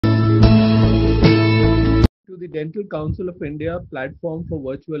the Dental Council of India platform for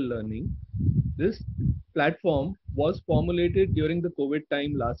virtual learning. This platform was formulated during the COVID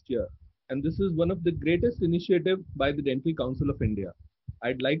time last year, and this is one of the greatest initiatives by the Dental Council of India.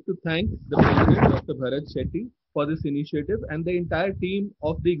 I'd like to thank the President, Dr. Bharat Shetty, for this initiative and the entire team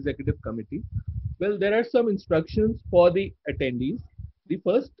of the Executive Committee. Well, there are some instructions for the attendees. The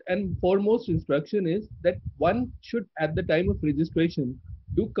first and foremost instruction is that one should, at the time of registration,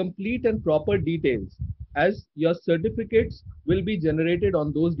 do complete and proper details, as your certificates will be generated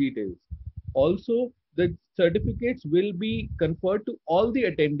on those details. Also, the certificates will be conferred to all the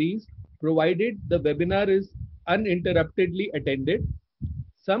attendees provided the webinar is uninterruptedly attended.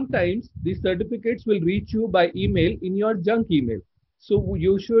 Sometimes the certificates will reach you by email in your junk email. So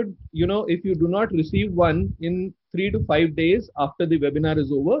you should, if you do not receive one in 3 to 5 days after the webinar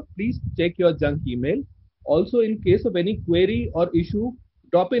is over, please check your junk email. Also, in case of any query or issue,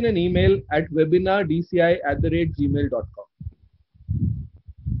 drop in an email at webinardci@gmail.com.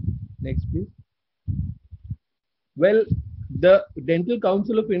 Next, please. Well, the Dental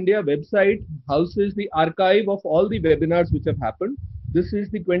Council of India website houses the archive of all the webinars which have happened. This is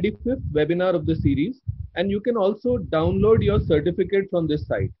the 25th webinar of the series, and you can also download your certificate from this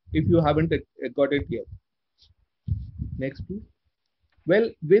site if you haven't got it yet. Next, please. Well,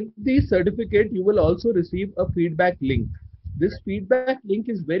 with the certificate, you will also receive a feedback link. This feedback link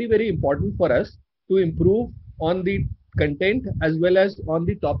is very, very important for us to improve on the content as well as on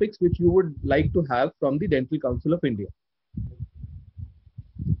the topics which you would like to have from the Dental Council of India.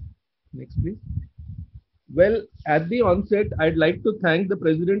 Next, please. Well, at the onset, I'd like to thank the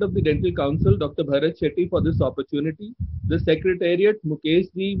President of the Dental Council, Dr. Bharat Shetty, for this opportunity, the Secretariat,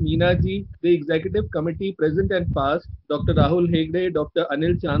 Mukesh ji, Meena ji, the Executive Committee, present and past, Dr. Rahul Hegde, Dr.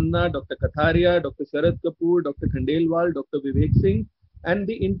 Anil Chandna, Dr. Katharia, Dr. Sharad Kapoor, Dr. Khandelwal, Dr. Vivek Singh, and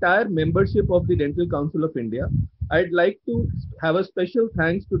the entire membership of the Dental Council of India. I'd like to have a special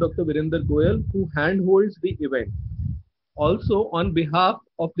thanks to Dr. Virender Goyal, who handholds the event. Also, on behalf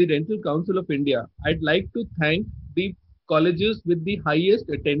of the Dental Council of India, I'd like to thank the colleges with the highest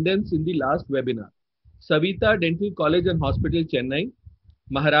attendance in the last webinar. Savita Dental College and Hospital, Chennai,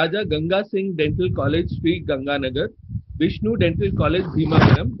 Maharaja Ganga Singh Dental College, Sri Ganganagar, Vishnu Dental College,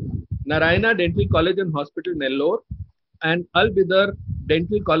 Bhimavaram, Narayana Dental College and Hospital, Nellore, and Al-Bidar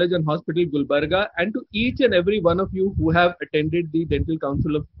Dental College and Hospital, Gulbarga, and to each and every one of you who have attended the Dental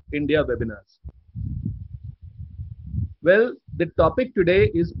Council of India webinars. Well, the topic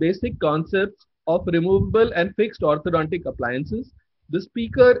today is basic concepts of removable and fixed orthodontic appliances. The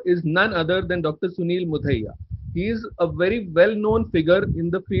speaker is none other than Dr. Sunil Muddaiah. He is a very well-known figure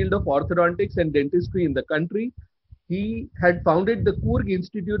in the field of orthodontics and dentistry in the country. He had founded the Coorg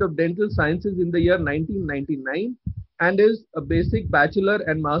Institute of Dental Sciences in the year 1999 and is a basic bachelor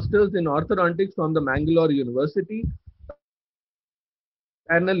and master's in orthodontics from the Mangalore University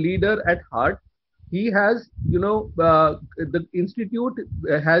and a leader at heart. He has, the institute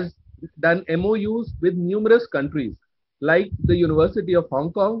has done MOUs with numerous countries like the University of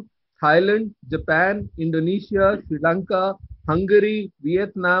Hong Kong, Thailand, Japan, Indonesia, Sri Lanka, Hungary,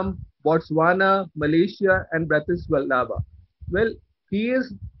 Vietnam, Botswana, Malaysia, and Bratislava. Well, he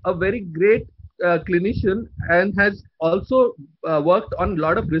is a very great clinician and has also worked on a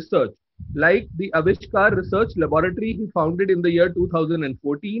lot of research, like the Avishkar Research Laboratory he founded in the year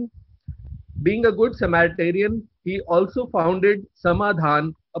 2014. Being a good Samaritan, he also founded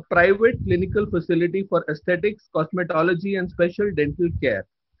Samadhan, a private clinical facility for aesthetics, cosmetology, and special dental care.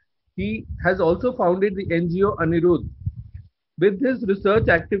 He has also founded the NGO Anirudh. With his research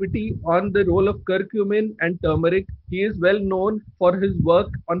activity on the role of curcumin and turmeric, he is well known for his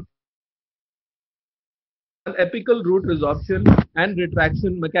work on apical root resorption and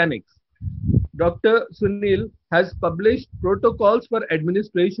retraction mechanics. Dr. Sunil has published protocols for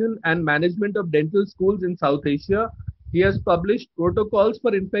administration and management of dental schools in South Asia. He has published protocols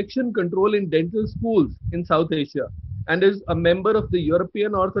for infection control in dental schools in South Asia and is a member of the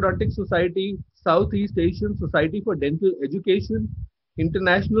European Orthodontic Society, Southeast Asian Society for Dental Education,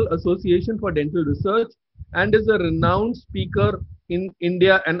 International Association for Dental Research, and is a renowned speaker in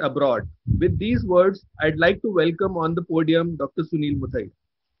India and abroad. With these words, I'd like to welcome on the podium Dr. Sunil Muddaiah.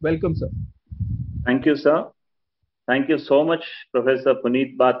 Welcome, sir. Thank you, sir. Thank you so much, Professor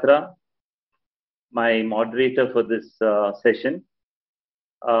Puneet Batra, my moderator for this session.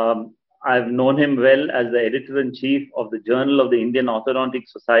 I've known him well as the editor-in-chief of the Journal of the Indian Orthodontic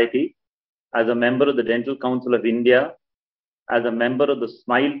Society, as a member of the Dental Council of India, as a member of the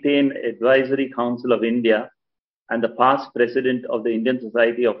Smile-Tain Advisory Council of India, and the past president of the Indian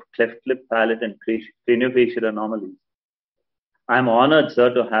Society of Cleft Lip, Palate and Craniofacial Anomalies. I'm honored,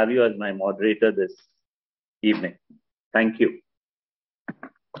 sir, to have you as my moderator this evening. Thank you.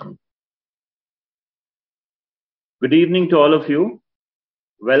 Good evening to all of you.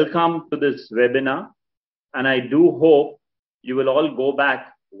 Welcome to this webinar, and I do hope you will all go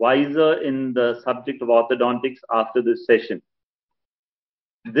back wiser in the subject of orthodontics after this session.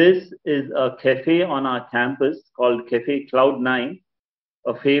 This is a cafe on our campus called Cafe Cloud9,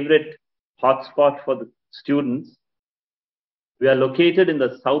 a favorite hotspot for the students. We are located in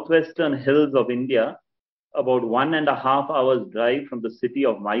the southwestern hills of India, about 1.5 hours drive from the city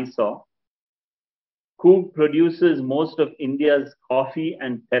of Mysore. Coorg produces most of India's coffee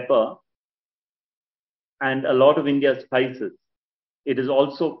and pepper and a lot of India's spices. It is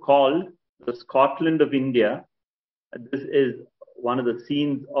also called the Scotland of India. This is one of the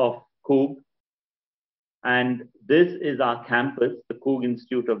scenes of Coorg. And this is our campus, the Coorg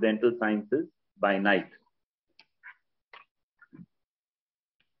Institute of Dental Sciences by night.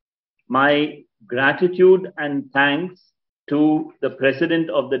 My gratitude and thanks to the President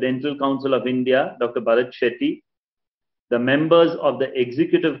of the Dental Council of India, Dr. Bharat Shetty, the members of the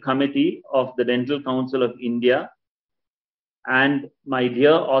Executive Committee of the Dental Council of India, and my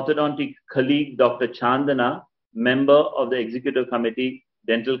dear orthodontic colleague, Dr. Chandana, member of the Executive Committee,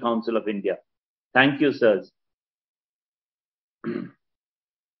 Dental Council of India. Thank you, sirs.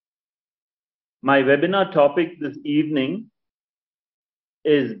 My webinar topic this evening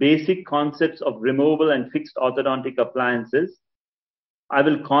is basic concepts of removable and fixed orthodontic appliances. I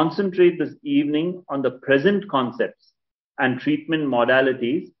will concentrate this evening on the present concepts and treatment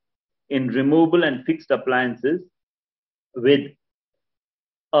modalities in removable and fixed appliances with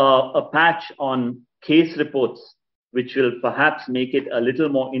a patch on case reports, which will perhaps make it a little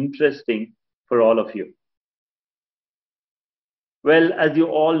more interesting for all of you. Well, as you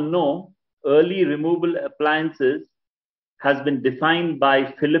all know, early removable appliances has been defined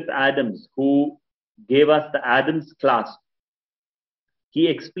by Philip Adams, who gave us the Adams class. He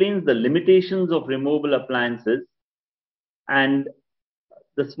explains the limitations of removable appliances and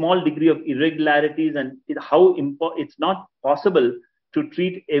the small degree of irregularities and how it's not possible to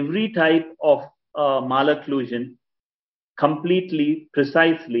treat every type of malocclusion completely,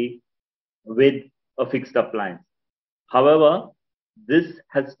 precisely with a fixed appliance. However, this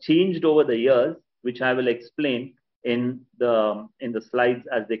has changed over the years, which I will explain in the slides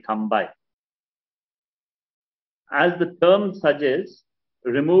as they come by. As the term suggests,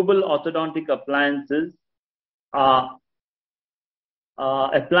 removable orthodontic appliances are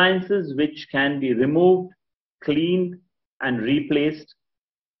appliances which can be removed, cleaned, and replaced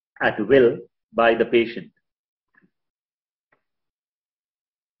at will by the patient.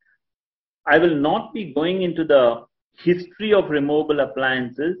 I will not be going into the history of removable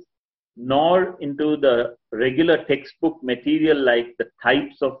appliances, nor into the regular textbook material like the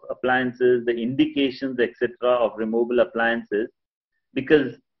types of appliances, the indications, etc. of removable appliances,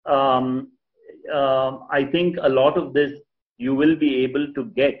 because I think a lot of this you will be able to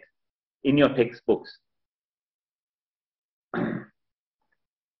get in your textbooks.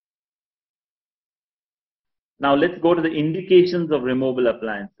 Now let's go to the indications of removable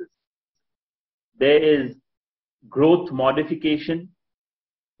appliances. There is growth modification,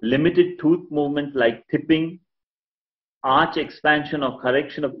 limited tooth movements like tipping, arch expansion or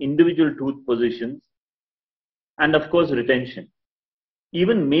correction of individual tooth positions, and of course retention.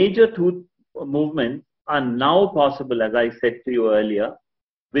 Even major tooth movements are now possible, as I said to you earlier,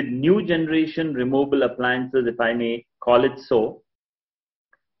 with new generation removable appliances, if I may call it so.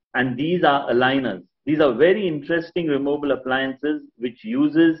 And these are aligners. These are very interesting removable appliances which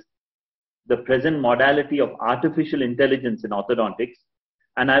uses the present modality of artificial intelligence in orthodontics.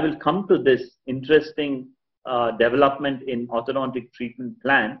 And I will come to this interesting development in orthodontic treatment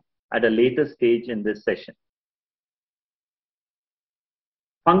plan at a later stage in this session.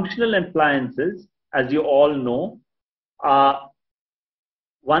 Functional appliances, as you all know, are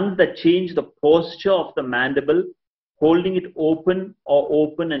ones that change the posture of the mandible, holding it open or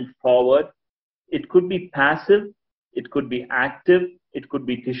open and forward. It could be passive, it could be active, it could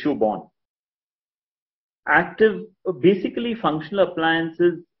be tissue-borne. Active, basically functional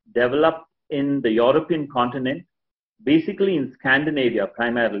appliances developed in the European continent, basically in Scandinavia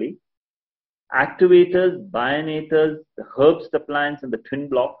primarily. Activators, bionators, the Herbst appliance and the twin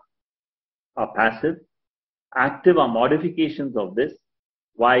block are passive. Active are modifications of this,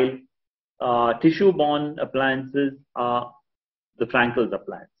 while tissue-borne appliances are the Frankel's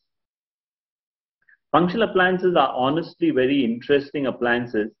appliance. Functional appliances are honestly very interesting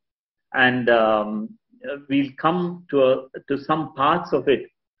appliances, and we'll come to some parts of it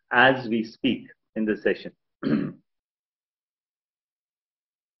as we speak in this session.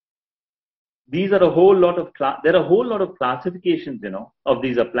 these are a whole lot of there are a whole lot of classifications, of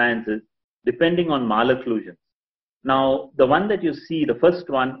these appliances depending on malocclusions. Now, the one that you see, the first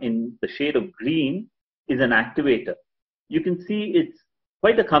one in the shade of green, is an activator. You can see it's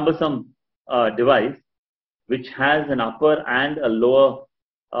quite a cumbersome device, which has an upper and a lower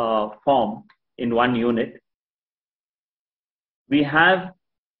form in one unit. We have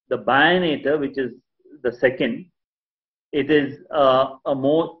the bionator, which is the second. It is a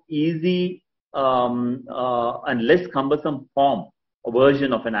more easy and less cumbersome form or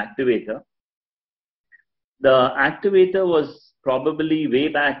version of an activator. The activator was probably way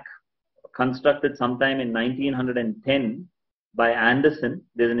back constructed sometime in 1910 by Anderson.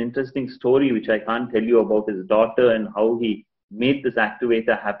 There's an interesting story which I can't tell you about his daughter and how he made this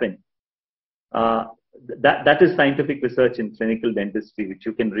activator happen. That is scientific research in clinical dentistry, which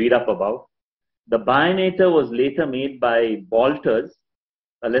you can read up about. The bionator was later made by Balters,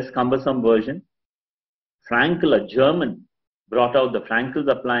 a less cumbersome version. Frankel, a German, brought out the Frankel's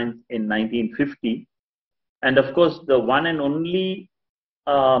appliance in 1950. And of course, the one and only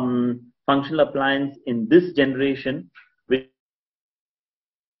functional appliance in this generation, there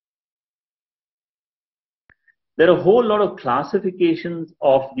are a whole lot of classifications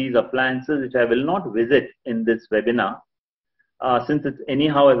of these appliances, which I will not visit in this webinar, since it's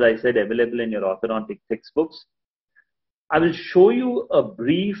anyhow, as I said, available in your orthodontic textbooks. I will show you a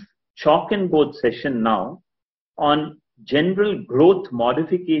brief chalk and board session now on general growth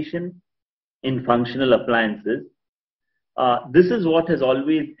modification in functional appliances. This is what has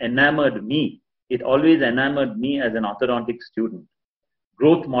always enamored me. It always enamored me as an orthodontic student.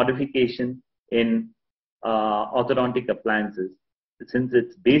 Growth modification in orthodontic appliances, since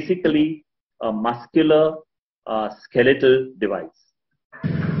it's basically a muscular skeletal device.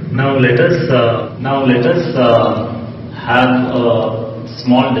 Now let us have a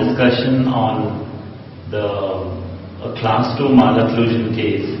small discussion on a class 2 malocclusion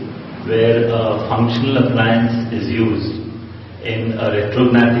case where a functional appliance is used in a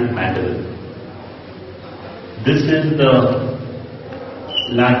retrognathic mandible. This is the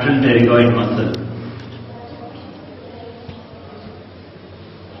lateral pterygoid muscle.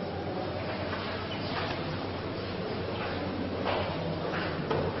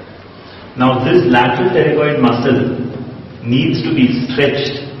 Now this lateral pterygoid muscle needs to be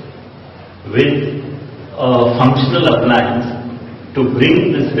stretched with a functional appliance to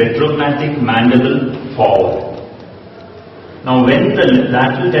bring this retrognathic mandible forward. Now when the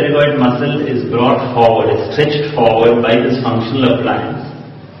lateral pterygoid muscle is brought forward, is stretched forward by this functional appliance,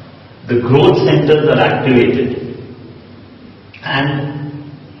 the growth centers are activated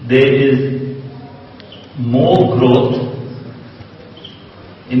and there is more growth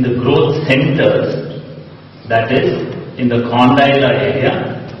in the growth centers, that is in the condylar area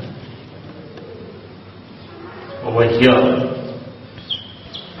over here,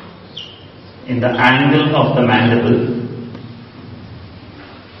 in the angle of the mandible,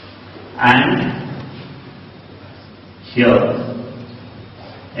 and here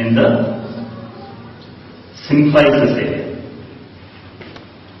in the symphysis area.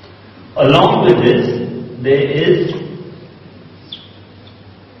 Along with this, there is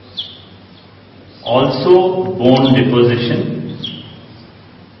also bone deposition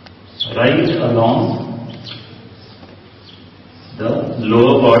right along the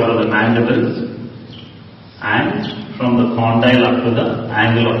lower border of the mandible and from the condyle up to the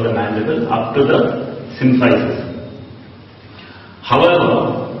angle of the mandible up to the symphysis. However,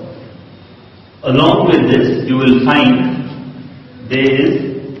 along with this, you will find there is,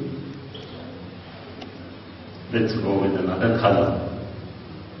 let's go with another color,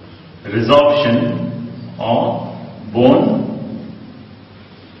 resorption of bone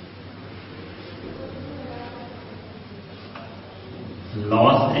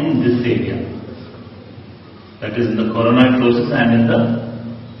loss in this area, that is in the coronoid process and in the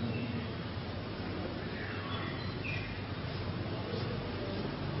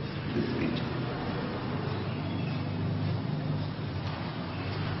this region.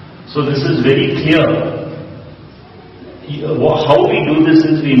 So this is very clear. How we do this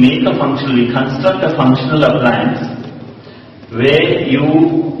is we construct a functional appliance where you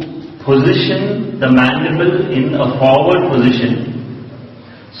position the mandible in a forward position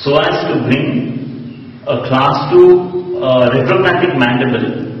so as to bring a class 2 retrognathic mandible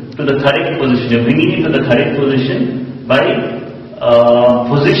to the correct position. You're bringing it to the correct position by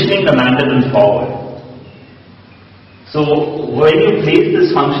positioning the mandible forward. So when you place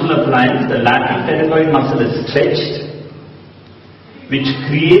this functional appliance, the lateral pterygoid muscle is stretched, which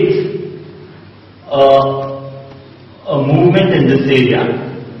creates a movement in this area,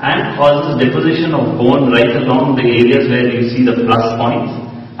 and causes deposition of bone right along the areas where you see the plus points,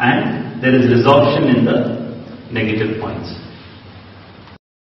 and there is resorption in the negative points.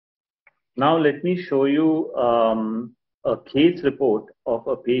 Now let me show you a case report of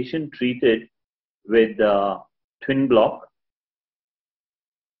a patient treated with twin block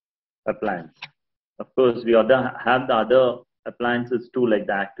appliance. Of course, we have the other appliances too, like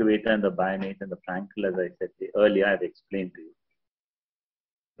the activator and the Bionate and the Frankel, as I said earlier, I've explained to you.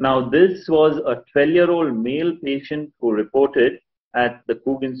 Now, this was a 12-year-old male patient who reported at the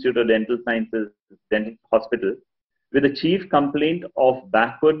Cook Institute of Dental Sciences Dental Hospital with a chief complaint of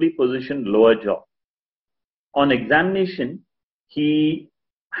backwardly positioned lower jaw. On examination, he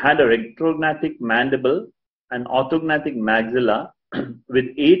had a retrognathic mandible and orthognathic maxilla with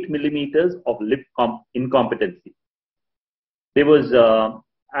 8 millimeters of lip incompetency. There was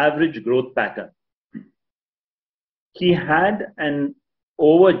average growth pattern. He had an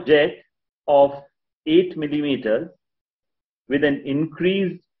overjet of 8 millimeters with an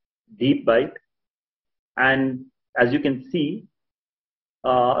increased deep bite, and as you can see,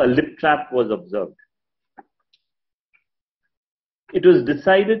 a lip trap was observed. It was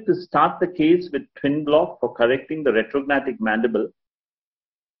decided to start the case with twin block for correcting the retrognathic mandible.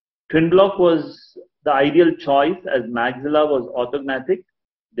 Twin block was the ideal choice as maxilla was orthognathic,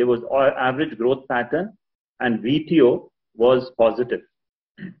 there was average growth pattern, and VTO was positive.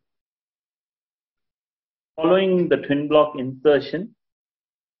 Following the twin block insertion,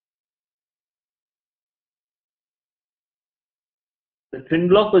 the twin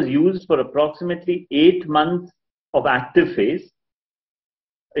block was used for approximately 8 months of active phase.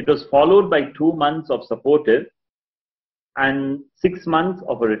 It was followed by 2 months of supportive and 6 months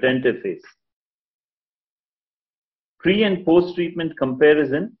of a retentive phase. Pre and post treatment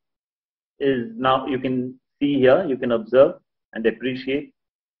comparison is now, you can see here, you can observe and appreciate,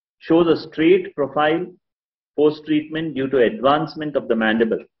 shows a straight profile post treatment due to advancement of the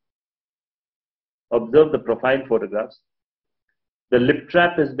mandible. Observe the profile photographs. The lip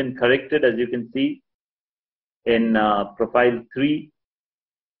trap has been corrected, as you can see in profile 3,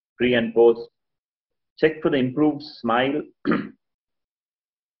 pre and post. Check for the improved smile.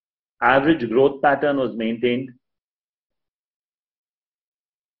 Average growth pattern was maintained.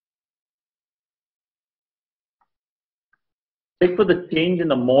 Check for the change in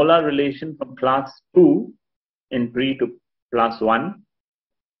the molar relation from class 2 in pre to class 1.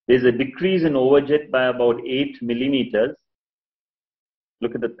 There's a decrease in overjet by about 8 millimeters.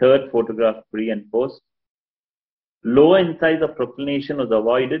 Look at the third photograph, pre and post. Lower incisor proclination was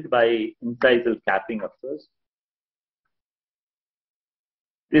avoided by incisal capping, of course.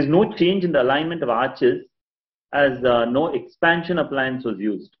 There's no change in the alignment of arches as no expansion appliance was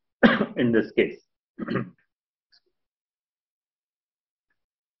used in this case.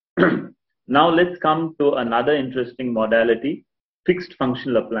 Now let's come to another interesting modality, fixed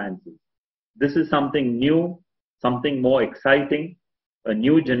functional appliances. This is something new, something more exciting, a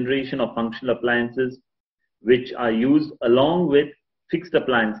new generation of functional appliances which are used along with fixed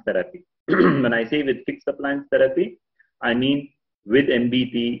appliance therapy. When I say with fixed appliance therapy, I mean with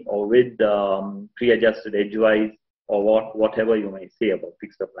MBT or with pre-adjusted edgewise or whatever you may say about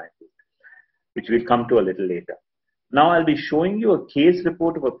fixed appliances, which we'll come to a little later. Now I'll be showing you a case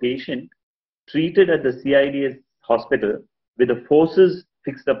report of a patient treated at the CIDS hospital with a forces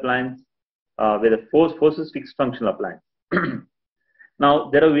fixed appliance, with a forces fixed functional appliance.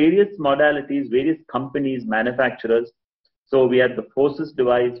 Now there are various modalities, various companies, manufacturers. So we have the forces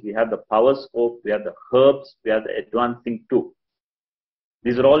device, we have the power scope, we have the herbs, we have the advancing 2.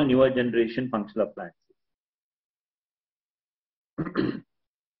 These are all newer generation functional appliances.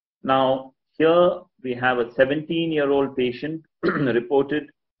 Now here we have a 17-year-old patient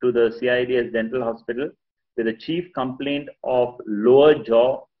reported to the CIDS dental hospital with a chief complaint of lower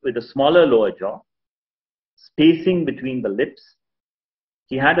jaw, with a smaller lower jaw, spacing between the lips.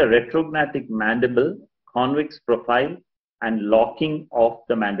 He had a retrognathic mandible, convex profile, and locking of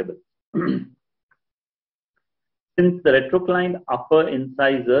the mandible. Since the retroclined upper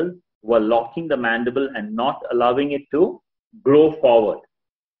incisors were locking the mandible and not allowing it to grow forward,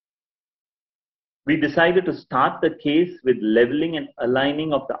 we decided to start the case with leveling and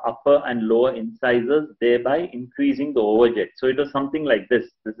aligning of the upper and lower incisors, thereby increasing the overjet. So it was something like this.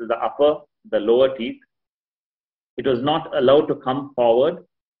 This is the upper, the lower teeth. It was not allowed to come forward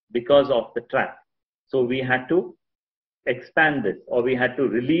because of the trap. So we had to expand this, or we had to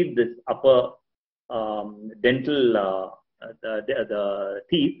relieve this upper dental the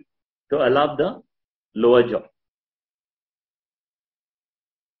teeth to allow the lower jaw.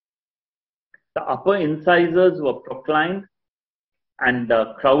 The upper incisors were proclined and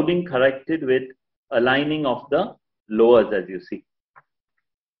crowding corrected with aligning of the lowers, as you see.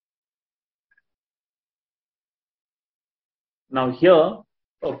 Now here,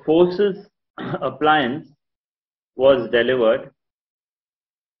 a forces appliance was delivered.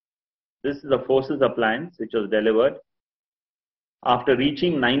 This is a forces appliance which was delivered after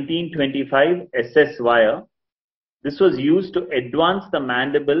reaching 1925 SS wire. This was used to advance the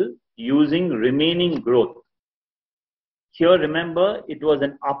mandible using remaining growth. Here, remember, it was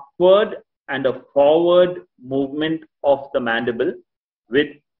an upward and a forward movement of the mandible with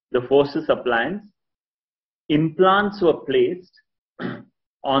the forces appliance. Implants were placed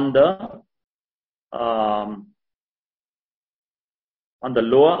on the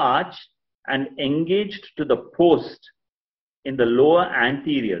lower arch and engaged to the post in the lower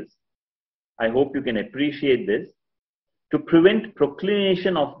anteriors. I hope you can appreciate this, to prevent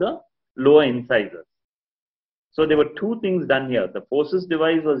proclination of the lower incisors. So there were two things done here. The forces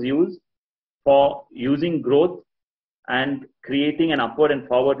device was used for using growth and creating an upward and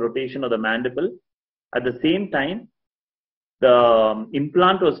forward rotation of the mandible. At the same time, the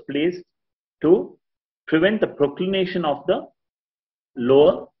implant was placed to prevent the proclination of the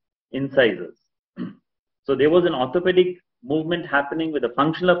lower incisors. So there was an orthopedic movement happening with a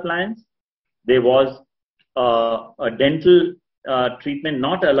functional appliance. There was a dental treatment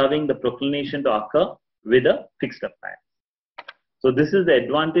not allowing the proclination to occur with a fixed appliance. So this is the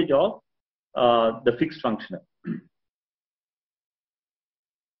advantage of the fixed functional.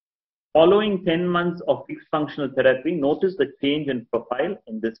 Following 10 months of fixed functional therapy, notice the change in profile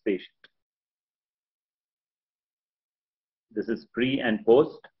in this patient. This is pre and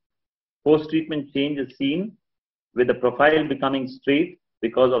post. Post-treatment change is seen with the profile becoming straight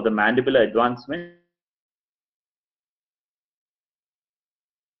because of the mandibular advancement.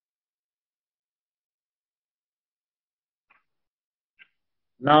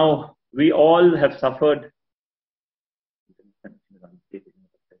 Now, we all have suffered.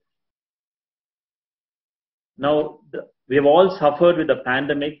 We have all suffered with the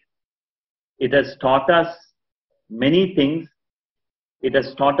pandemic. It has taught us many things. It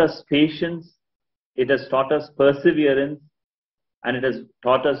has taught us patience. It has taught us perseverance. And it has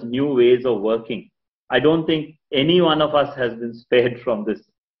taught us new ways of working. I don't think any one of us has been spared from this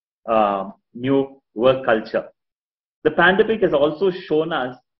new work culture. The pandemic has also shown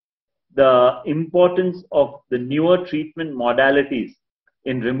us the importance of the newer treatment modalities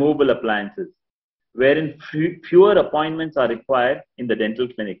in removable appliances, wherein fewer appointments are required in the dental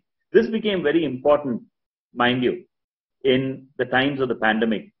clinic. This became very important, mind you, in the times of the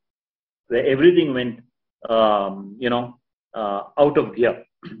pandemic, where everything went, out of gear,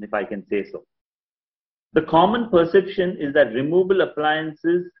 if I can say so. The common perception is that removable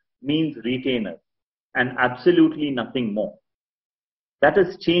appliances means retainers and absolutely nothing more. That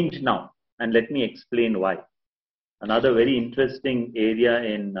has changed now, and let me explain why. Another very interesting area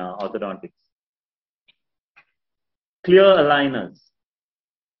in orthodontics. Clear aligners.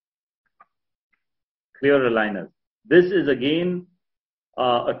 Clear aligners. This is again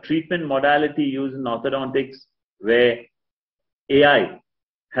a treatment modality used in orthodontics where AI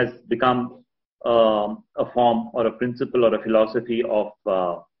has become a form or a principle or a philosophy of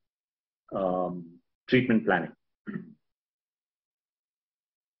treatment planning.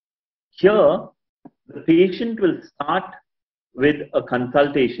 Here, the patient will start with a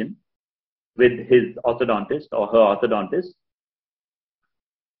consultation with his orthodontist or her orthodontist.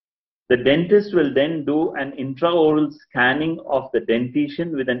 The dentist will then do an intraoral scanning of the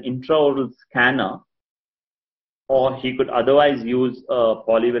dentition with an intraoral scanner, or he could otherwise use a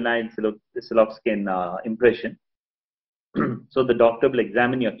polyvinyl siloxane impression. So the doctor will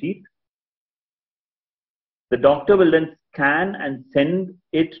examine your teeth. The doctor will then scan and send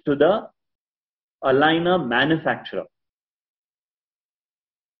it to the aligner manufacturer.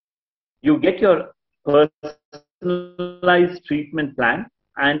 You get your personalized treatment plan,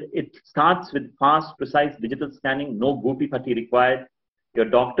 and it starts with fast, precise digital scanning, no goopy putty required. Your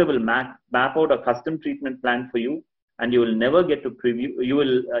doctor will map out a custom treatment plan for you, and you will never get to preview. You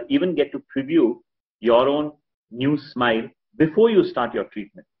will even get to preview your own new smile before you start your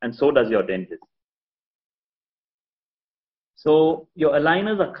treatment, and so does your dentist. So your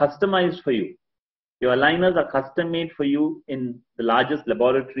aligners are customized for you. Your aligners are custom made for you in the largest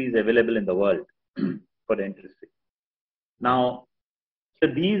laboratories available in the world for dentistry. Now, so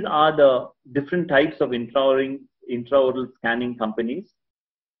these are the different types of intraoral scanning companies.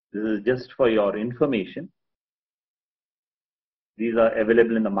 This is just for your information. These are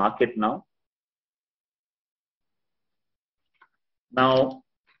available in the market now. Now,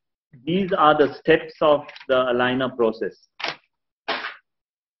 these are the steps of the aligner process.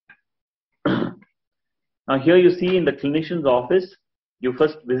 Now here you see in the clinician's office, you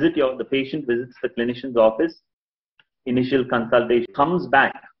first visit the patient visits the clinician's office, initial consultation, comes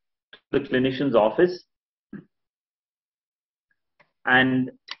back to the clinician's office,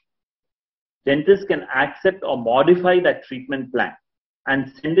 and dentist can accept or modify that treatment plan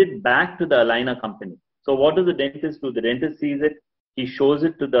and send it back to the aligner company. So what does the dentist do? The dentist sees it, he shows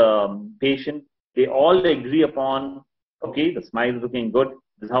it to the patient, they all agree upon, okay, the smile is looking good,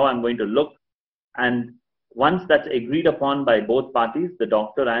 this is how I'm going to look. And once that's agreed upon by both parties, the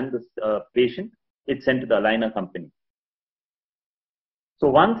doctor and the patient, it's sent to the aligner company. So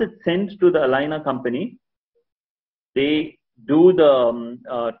once it's sent to the aligner company, they do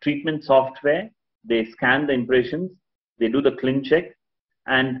the treatment software, they scan the impressions, they do the clean check,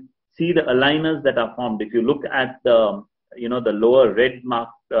 and see the aligners that are formed. If you look at the, the lower red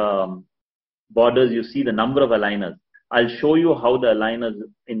marked borders, you see the number of aligners. I'll show you how the aligners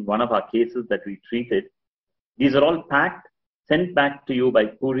in one of our cases that we treated. These are all packed, sent back to you by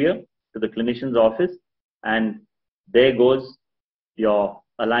courier to the clinician's office, and there goes your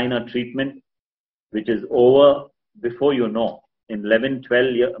aligner treatment, which is over before you know. In 11,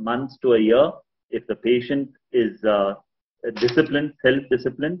 12 months to a year, if the patient is disciplined,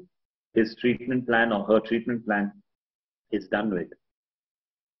 self-disciplined, his treatment plan or her treatment plan is done with.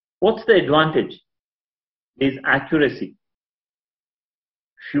 What's the advantage? Is accuracy.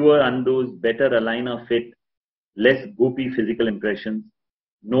 Fewer undos, better aligner fit, less goopy physical impressions,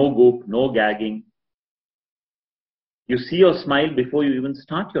 no goop, no gagging. You see your smile before you even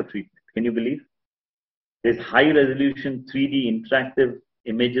start your treatment. Can you believe? There's high resolution 3D interactive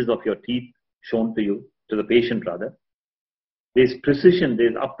images of your teeth shown to you, to the patient rather. There's precision,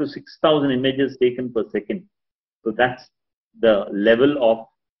 there's up to 6,000 images taken per second. So that's the level of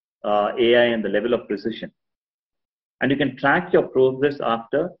AI and the level of precision. And you can track your progress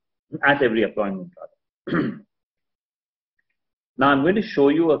at every appointment rather. Now I'm going to show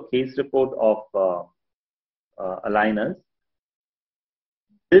you a case report of aligners.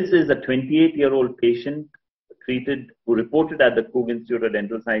 This is a 28-year-old patient treated who reported at the Coog Institute of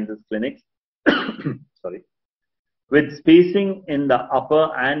Dental Sciences clinics sorry, with spacing in the upper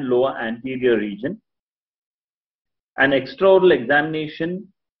and lower anterior region. An extraoral examination,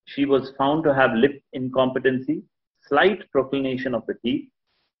 she was found to have lip incompetency, slight proclination of the teeth.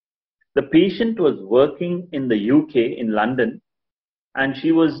 The patient was working in the UK, in London, and she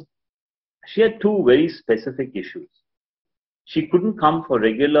had two very specific issues. She couldn't come for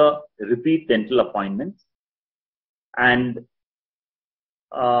regular repeat dental appointments, and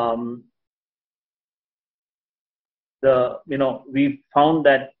we found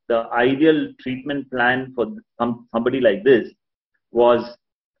that the ideal treatment plan for somebody like this was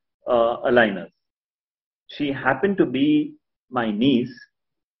aligners. She happened to be my niece,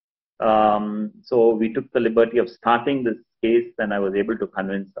 so we took the liberty of starting this case, and I was able to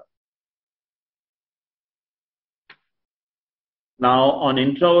convince her. Now, on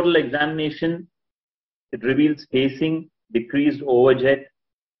intraoral examination, it reveals spacing, decreased overjet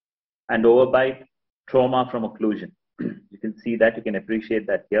and overbite, trauma from occlusion. You can see that, you can appreciate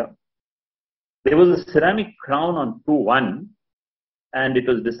that here. There was a ceramic crown on 2-1, and it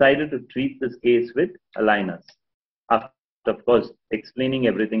was decided to treat this case with aligners, after, of course, explaining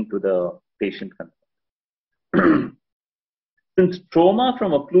everything to the patient. Since trauma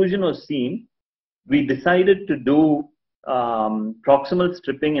from occlusion was seen, we decided to do proximal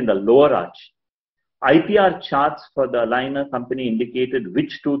stripping in the lower arch. IPR charts for the aligner company indicated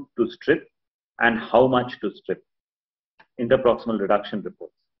which tooth to strip and how much to strip. Interproximal reduction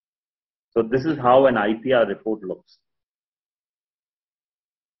reports. So this is how an IPR report looks.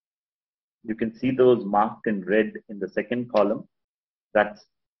 You can see those marked in red in the second column. That's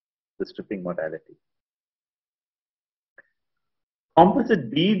the stripping modality. Composite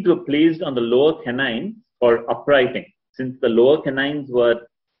beads were placed on the lower canines for uprighting, since the lower canines were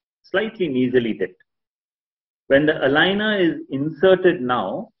slightly nasally dipped. When the aligner is inserted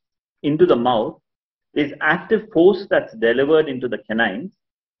now into the mouth, there's active force that's delivered into the canines,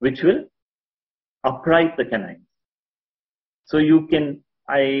 which will upright the canines. So you can,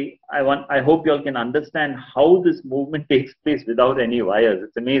 I hope you all can understand how this movement takes place without any wires.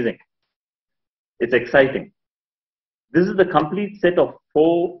 It's amazing. It's exciting. This is the complete set of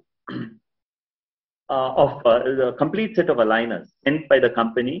a complete set of aligners sent by the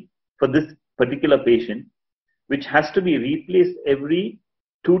company for this particular patient, which has to be replaced every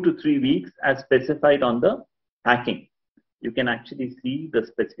 2 to 3 weeks as specified on the packing. You can actually see the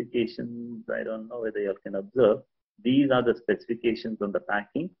specifications. I don't know whether you can observe. These are the specifications on the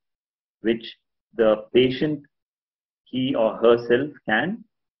packing, which the patient, he or herself, can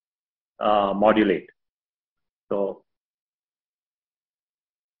modulate. So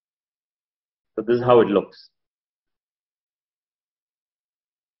this is how it looks.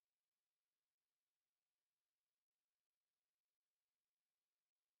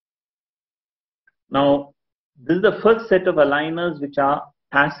 Now, this is the first set of aligners which are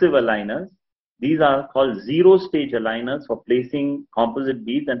passive aligners. These are called zero-stage aligners for placing composite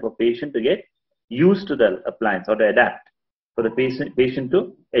beads and for patient to get used to the appliance or to adapt, for the patient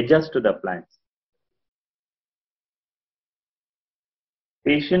to adjust to the appliance.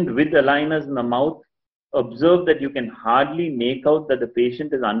 Patient with aligners in the mouth, observe that you can hardly make out that the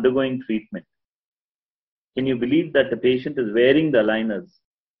patient is undergoing treatment. Can you believe that the patient is wearing the aligners?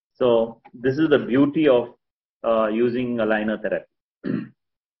 So this is the beauty of using aligner therapy.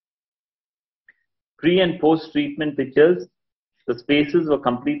 Pre and post treatment pictures, the spaces were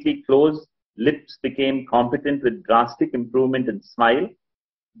completely closed, lips became competent with drastic improvement in smile.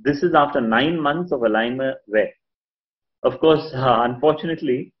 This is after 9 months of aligner wear. Of course,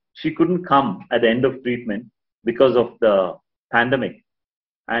 unfortunately, she couldn't come at the end of treatment because of the pandemic,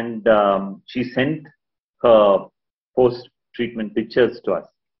 and she sent her post-treatment pictures to us.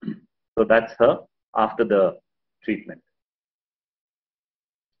 So that's her after the treatment.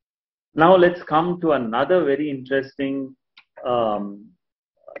 Now let's come to another very interesting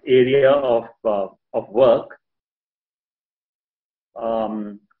area of work,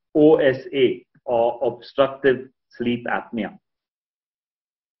 OSA, or obstructive sleep apnea.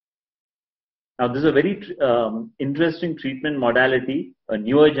 Now this is a very interesting treatment modality, a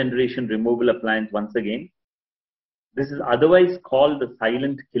newer generation removable appliance once again. This is otherwise called the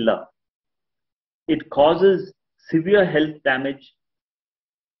silent killer. It causes severe health damage,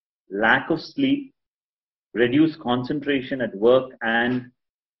 lack of sleep, reduced concentration at work, and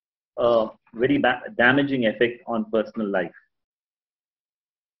a very damaging effect on personal life.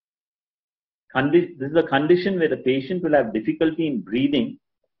 This is a condition where the patient will have difficulty in breathing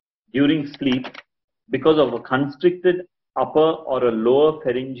during sleep because of a constricted upper or a lower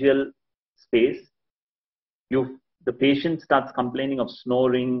pharyngeal space. The patient starts complaining of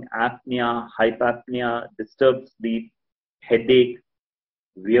snoring, apnea, hypapnea, disturbed sleep, headache,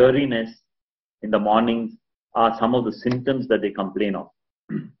 weariness in the mornings are some of the symptoms that they complain of.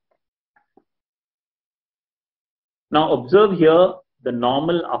 Now observe here the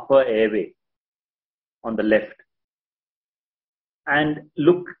normal upper airway on the left, and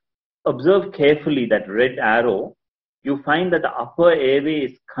observe carefully that red arrow. You find that the upper airway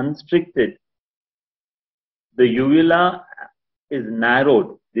is constricted. The uvula is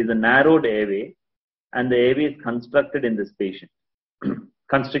narrowed. There is a narrowed airway, and the airway is constricted in this patient.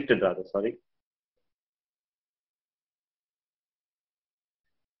 Constricted rather, sorry.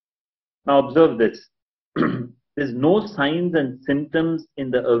 Now observe this. There's no signs and symptoms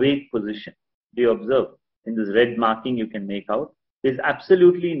in the awake position. Do you observe? In this red marking you can make out. There's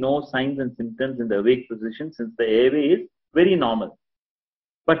absolutely no signs and symptoms in the awake position since the airway is very normal.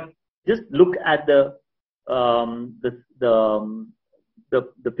 But just look at the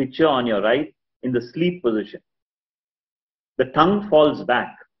picture on your right in the sleep position. The tongue falls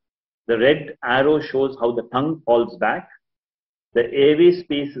back. The red arrow shows how the tongue falls back. The airway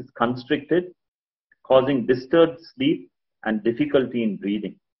space is constricted, causing disturbed sleep and difficulty in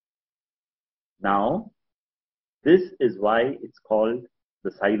breathing. Now, this is why it's called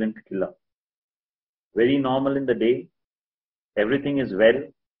the silent killer. Very normal in the day, everything is well,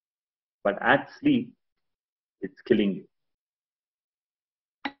 but at sleep, it's killing you.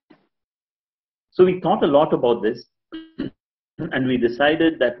 So we thought a lot about this, and we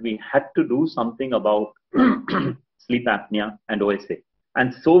decided that we had to do something about sleep apnea and OSA.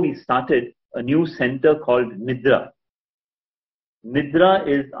 And so we started a new center called Nidra. Nidra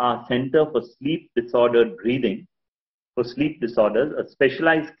is our center for sleep disordered breathing, for sleep disorders, a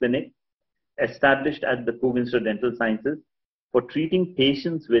specialized clinic established at the Cook Institute of Dental Sciences for treating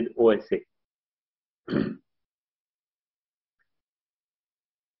patients with OSA.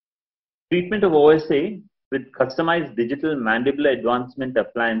 Treatment of OSA with customized digital mandibular advancement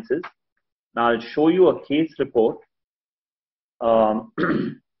appliances. Now I'll show you a case report.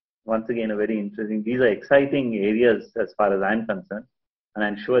 Once again, a very interesting, these are exciting areas as far as I'm concerned, and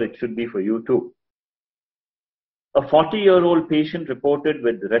I'm sure it should be for you too. A 40-year-old patient reported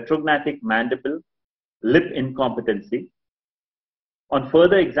with retrognatic mandible lip incompetency. On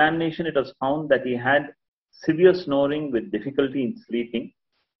further examination, it was found that he had severe snoring with difficulty in sleeping.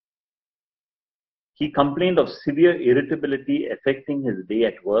 He complained of severe irritability affecting his day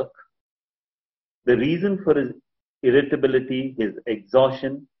at work. The reason for his irritability, his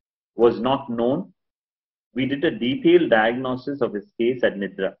exhaustion, was not known. We did a detailed diagnosis of his case at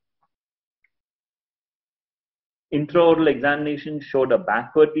Nidra. Intraoral examination showed a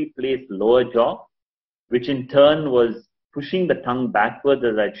backwardly placed lower jaw, which in turn was pushing the tongue backwards,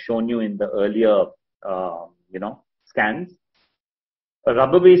 as I'd shown you in the earlier, scans. A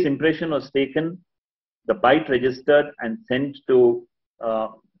rubber-based impression was taken, the bite registered and sent to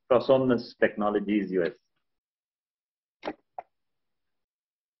Prosomnus Technologies US.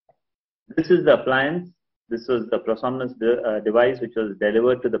 This is the appliance. This was the Prosomnus device which was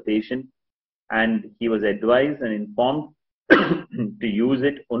delivered to the patient, and he was advised and informed to use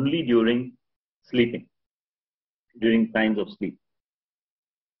it only during sleeping, during times of sleep.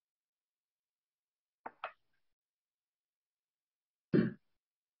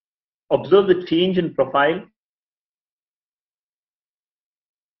 Observe the change in profile,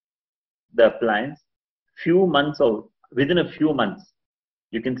 the appliance, within a few months.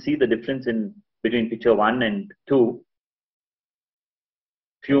 You can see the difference between picture 1 and 2,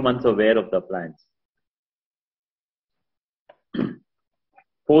 few months of wear of the appliance.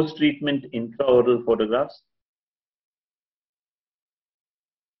 Post-treatment intraoral photographs.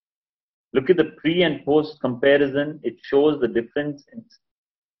 Look at the pre and post comparison. It shows the difference.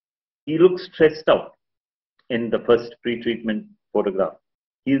 He looks stressed out in the first pre-treatment photograph.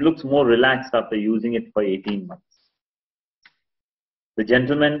 He looks more relaxed after using it for 18 months. The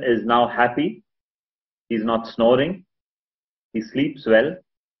gentleman is now happy. He's not snoring. He sleeps well.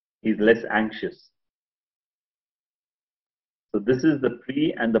 He's less anxious. So this is the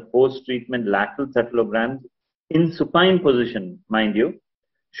pre and the post-treatment lateral cephalograms in supine position, mind you,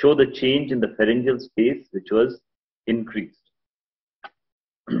 show the change in the pharyngeal space, which was increased.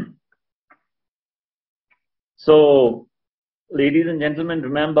 So, ladies and gentlemen,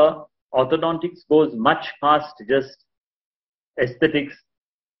 remember, orthodontics goes much past just aesthetics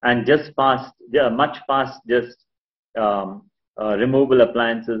and much past just removable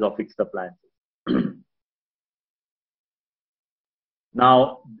appliances or fixed appliances.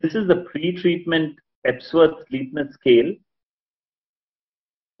 Now, this is the pre-treatment Epworth Sleepiness Scale.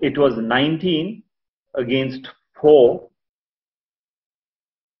 It was 19 against 4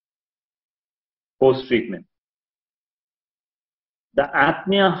 post-treatment. The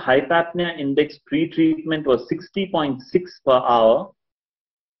apnea-hypapnea index pre-treatment was 60.6 per hour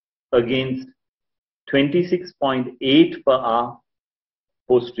against 26.8 per hour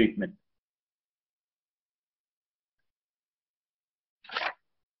post-treatment.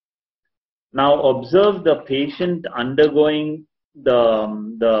 Now observe the patient undergoing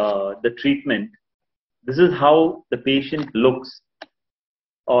the treatment. This is how the patient looks,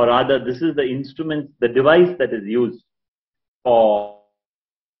 or rather this is the instrument, the device that is used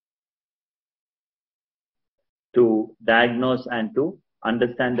to diagnose and to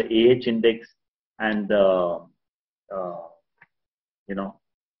understand the AH index and the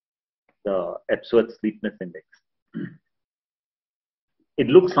Epworth Sleepiness Index. It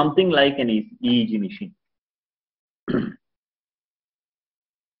looks something like an EEG machine.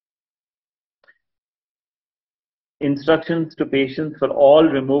 Instructions to patients for all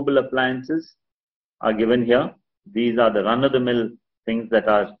removable appliances are given here. These are the run-of-the-mill things that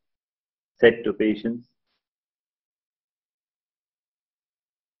are said to patients.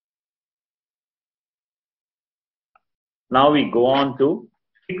 Now we go on to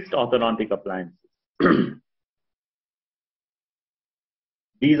fixed orthodontic appliances.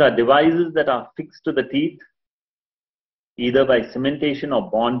 These are devices that are fixed to the teeth, either by cementation or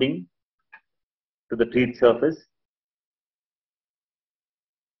bonding to the teeth surface.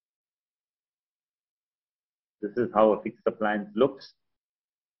 This is how a fixed appliance looks.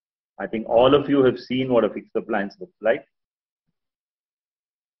 I think all of you have seen what a fixed appliance looks like.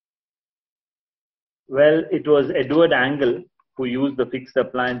 Well, it was Edward Angle who used the fixed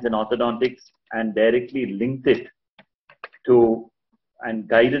appliance in orthodontics and directly linked it to and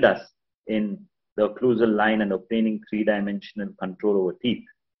guided us in the occlusal line and obtaining three-dimensional control over teeth.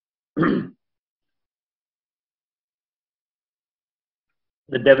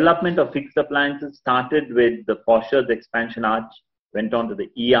 The development of fixed appliances started with the Foscher's expansion arch, went on to the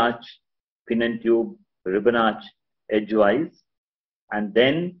E-arch, pin and tube, ribbon arch, edgewise, and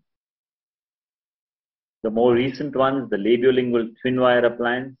then the more recent ones, the labiolingual twin wire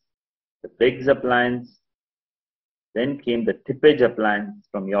appliance, the Beggs appliance, then came the tip edge appliance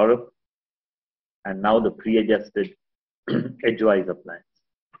from Europe, and now the pre-adjusted edgewise appliance.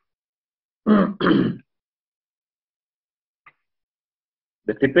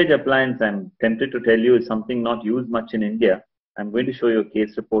 The tip edge appliance, I'm tempted to tell you, is something not used much in India. I'm going to show you a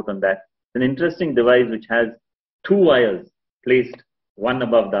case report on that. It's an interesting device which has two wires placed one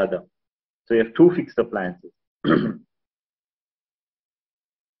above the other. So you have two fixed appliances.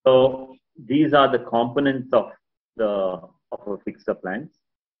 So these are the components of of a fixed appliance,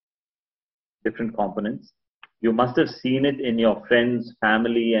 different components. You must have seen it in your friends,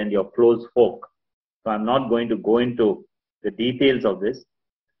 family, and your close folk. So I'm not going to go into the details of this.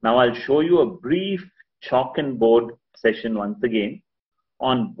 Now I'll show you a brief chalk and board session once again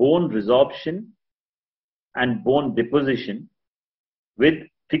on bone resorption and bone deposition with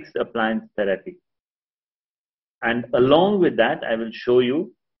fixed appliance therapy. And along with that, I will show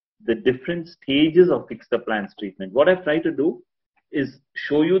you the different stages of fixed appliance treatment. What I've tried to do is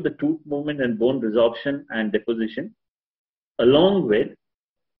show you the tooth movement and bone resorption and deposition along with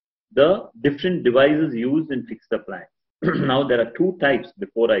the different devices used in fixed appliance. Now there are two types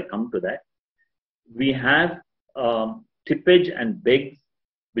before I come to that. We have tippage and begs,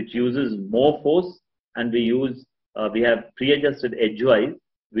 which uses more force, and we have pre-adjusted edgewise,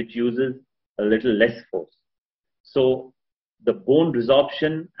 which uses a little less force. So the bone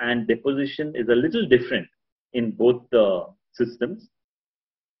resorption and deposition is a little different in both the systems.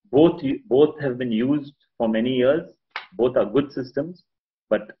 Both have been used for many years. Both are good systems,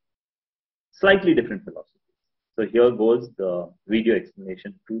 but slightly different philosophies. So here goes the video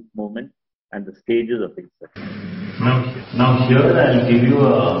explanation, tooth movement and the stages of fixed appliance. Now here I'll give you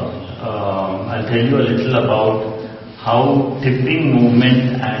I'll tell you a little about how tipping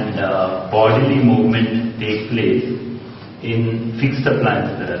movement and bodily movement take place in fixed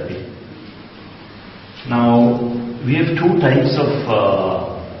appliance therapy. Now we have two types of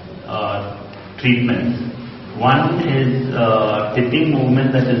treatments. One is tipping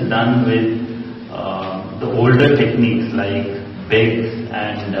movement that is done with the older techniques like begs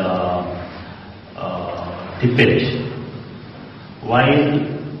and tippage,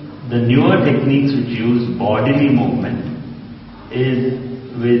 while the newer techniques which use bodily movement is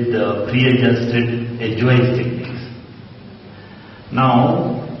with pre-adjusted edgewise techniques.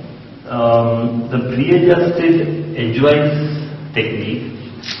 Now, the pre-adjusted edgewise technique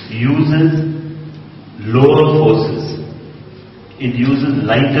uses lower forces. It uses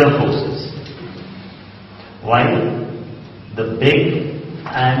lighter forces, while the beg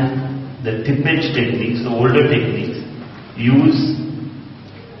and the tippage techniques, the older techniques, use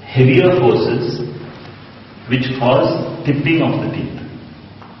heavier forces which cause tipping of the teeth.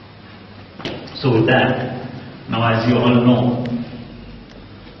 So with that, now as you all know,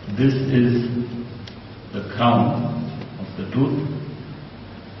 this is the crown of the tooth,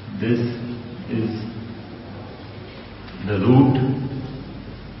 this is the root,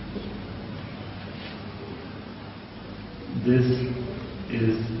 this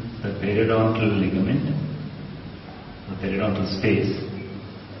is the periodontal ligament, the periodontal space,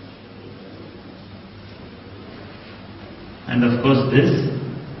 and of course this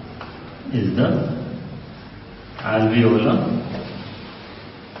is the alveolar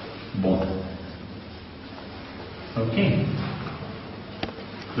bone. Okay,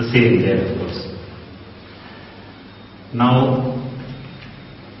 the same there of course. Now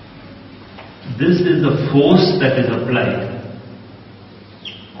this is the force that is applied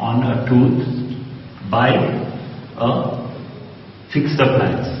on a tooth by a fixed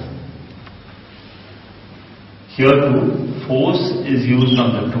appliance. Here too, force is used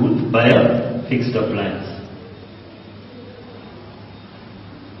on the tooth by a fixed appliance.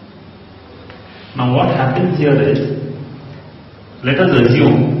 Now what happens here is, let us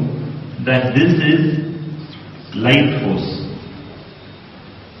assume that this is light force.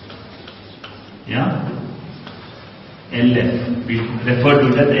 Yeah? LF, we refer to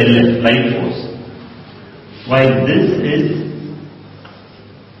it as LF, light force. While this is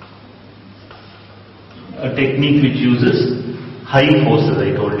a technique which uses high forces,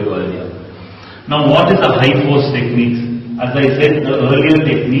 I told you earlier. Now what is a high force techniques? As I said, the earlier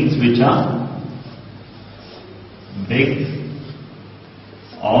techniques which are big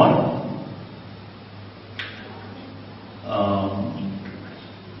or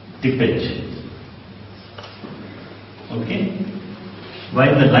tippage. Okay.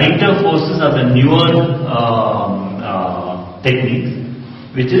 While the lighter forces are the newer techniques,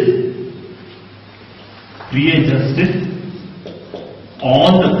 which is pre-adjusted,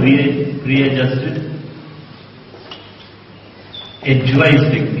 all the pre-adjusted edgewise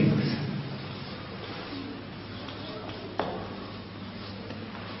techniques.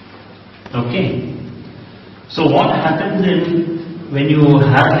 Okay. So what happens when you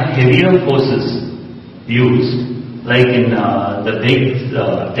have heavier forces used, like in the big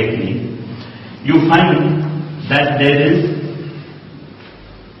technique, you find that there is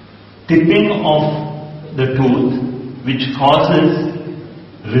tipping of the tooth which causes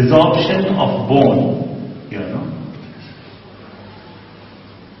resorption of bone, you know.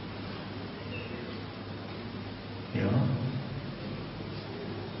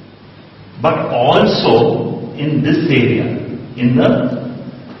 but also in this area, in the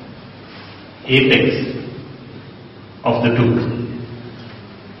apex of the tooth.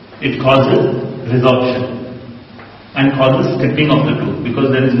 It causes resorption and causes stripping of the tooth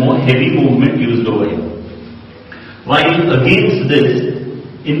because there is more heavy movement used over here. While against this,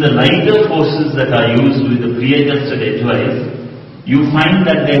 in the lighter forces that are used with the pre-adjusted edgewise, you find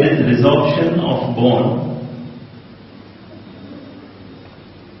that there is resorption of bone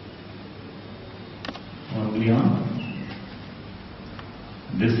only on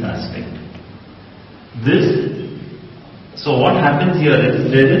this aspect. So what happens here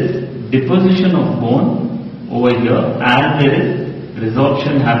is there is deposition of bone over here and there is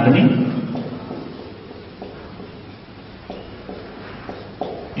resorption happening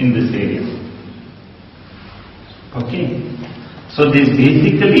in this area. Okay. So this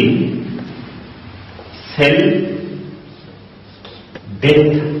basically cell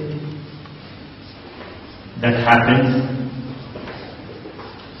death that happens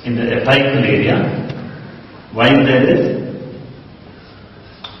in the apical area while there is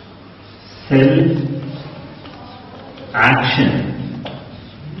cell action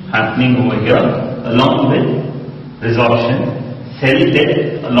happening over here along with resorption, cell death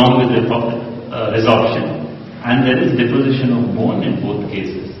along with resorption, and there is deposition of bone in both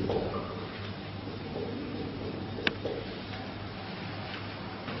cases.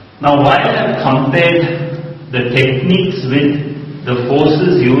 Now, while I have compared the techniques with the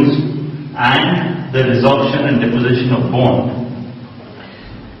forces used and the resorption and deposition of bone,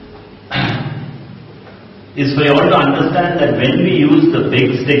 is for you all to understand that when we use the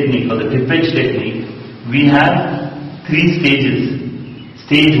Beggs technique or the tip edge technique, we have 3 stages: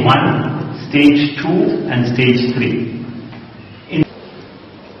 stage 1, stage 2 and stage 3.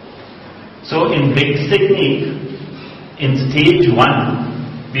 So in Beggs technique, in stage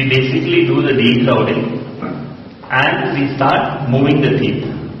 1, we basically do the decrowding and we start moving the teeth.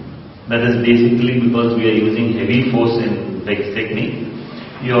 That is basically because we are using heavy force in Beggs technique.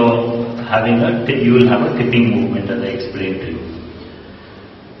 You will have a tipping movement, as I explained to you.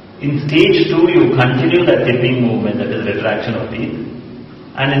 In stage 2, you continue that tipping movement, that is retraction of teeth.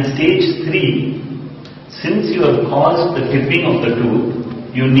 And in stage 3, since you have caused the tipping of the tooth,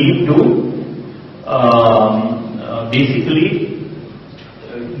 you need to basically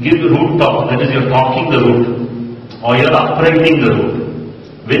give the root torque, that is you are torquing the root or you are uprighting the root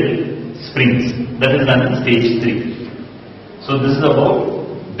with springs. That is done in stage 3. So this is about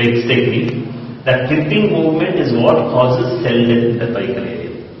Beggs technique. That tipping movement is what causes cell death in the apical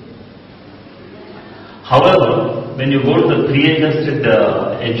area. However, when you go to the pre-adjusted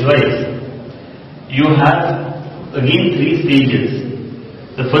edgewise, you have again 3 stages.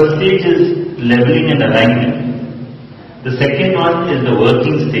 The first stage is leveling and alignment. The second one is the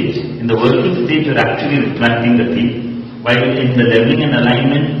working stage. In the working stage, you are actually retracting the teeth, while in the leveling and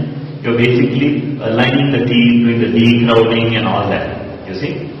alignment, you are basically aligning the teeth, doing the decrowding and all that. You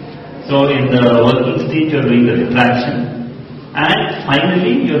see? So in the working stage, you are doing the retraction, and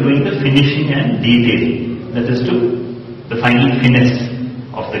finally, you are doing the finishing and detailing. That is to the final finesse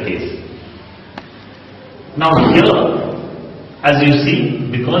of the case. Now here, as you see,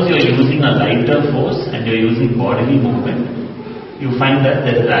 because you are using a lighter force and you are using bodily movement, you find that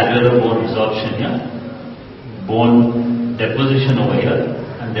there is alveolar bone resorption here, bone deposition over here,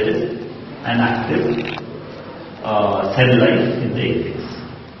 and there is an active cell life in the apex.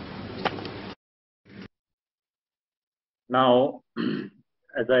 Now,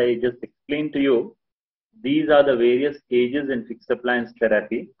 as I just explained to you, these are the various stages in fixed appliance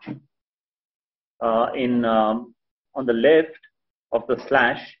therapy. On the left of the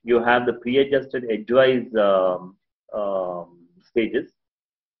slash, you have the pre-adjusted edgewise stages,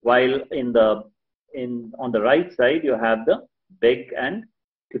 while on the right side you have the Begg and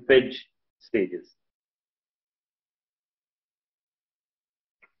tip edge stages.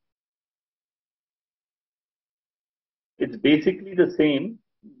 It's basically the same.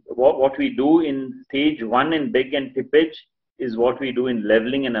 What we do in stage 1 in Begg and tip edge is what we do in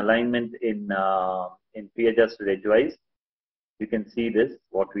leveling and alignment in pre-adjusted edgewise. You can see this,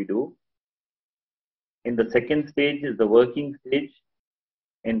 what we do. In the second stage is the working stage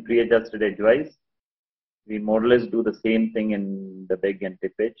in pre-adjusted edgewise. We more or less do the same thing in the Begg and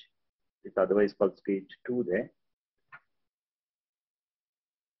tip edge. It's otherwise called stage 2 there.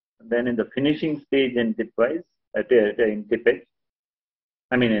 And then in the finishing stage in tip edge, in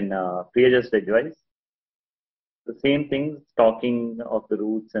pre-adjusted edgewise, the same thing, stalking of the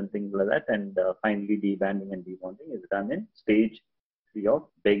roots and things like that, and finally debanding and debonding is done in stage 3 of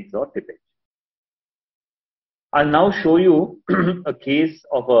Beggs or tip edge. I'll now show you a case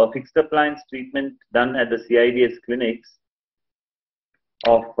of a fixed appliance treatment done at the CIDS clinics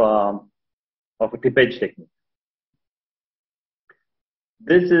of a tip edge technique.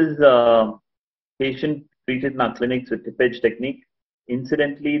 This is a patient treated in our clinics with tip edge technique.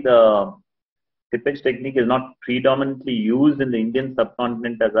 Incidentally, the tip edge technique is not predominantly used in the Indian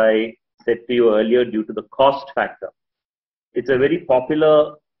subcontinent, as I said to you earlier, due to the cost factor. It's a very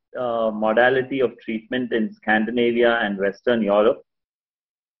popular modality of treatment in Scandinavia and Western Europe.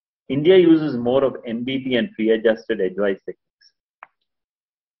 India uses more of MBT and pre-adjusted edgewise techniques.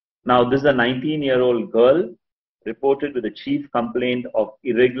 Now, this is a 19-year-old girl reported with a chief complaint of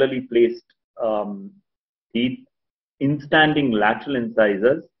irregularly placed teeth, instanding lateral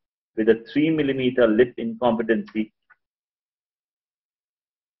incisors with a 3 millimeter lip incompetency.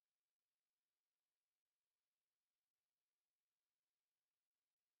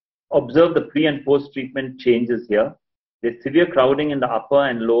 Observe the pre and post treatment changes here. There's severe crowding in the upper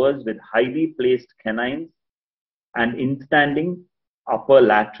and lowers with highly placed canines and instanding upper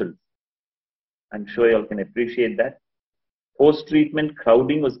laterals. I'm sure you all can appreciate that. Post treatment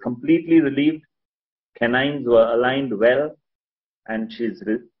crowding was completely relieved. Canines were aligned well, and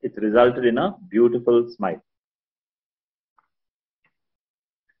it resulted in a beautiful smile.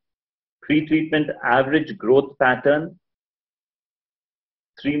 Pre-treatment average growth pattern,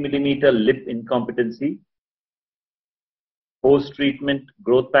 3 millimeter lip incompetency. Post-treatment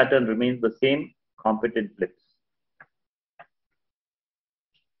growth pattern remains the same, competent lips.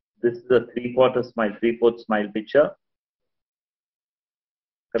 This is a 3/4 smile, 3/4 smile picture.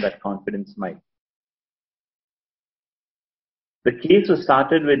 Look at that confident smile. The case was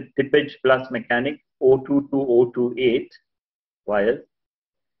started with tip edge plus mechanic 022-028 wires.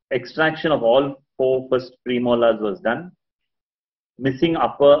 Extraction of all 4 first premolars was done.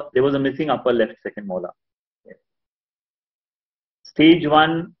 There was a missing upper left second molar. Yes. Stage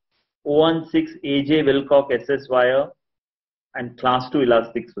 1, 016 AJ Wilcock SS wire and class 2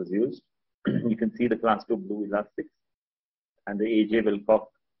 elastics was used. You can see the class 2 blue elastics and the AJ Wilcock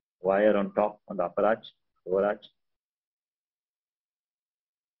wire on top on the upper arch, lower arch.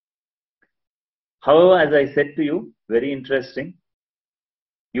 However, as I said to you, very interesting,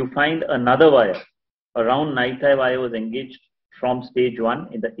 you find another wire, a round night eye wire was engaged from stage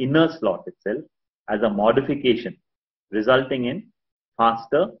 1 in the inner slot itself as a modification, resulting in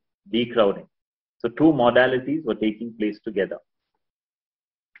faster decrowding. So 2 modalities were taking place together.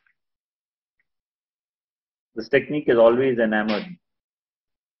 This technique is always enamored.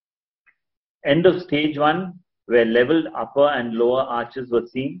 End of stage 1, where leveled upper and lower arches were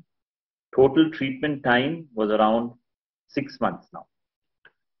seen, total treatment time was around 6 months now.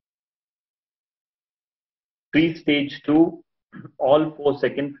 Pre-stage 2, all 4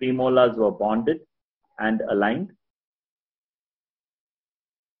 second premolars were bonded and aligned.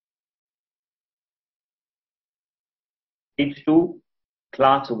 Stage 2,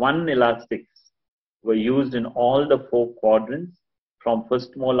 class 1 elastics were used in all the 4 quadrants from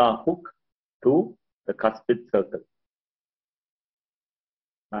first molar hook to the cuspid circle.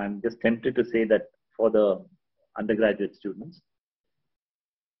 I'm just tempted to say that for the undergraduate students.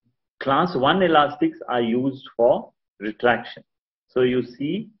 Class 1 elastics are used for retraction. So you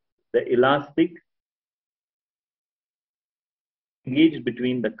see the elastic engaged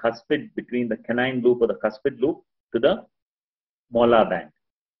between the canine loop or the cuspid loop to the molar band.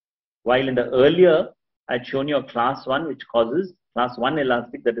 While in the earlier, I'd shown you a class 1 which causes class 1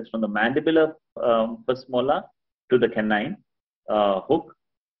 elastic, that is from the mandibular first molar to the canine hook,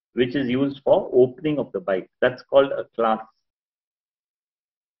 which is used for opening of the bite. That's called a class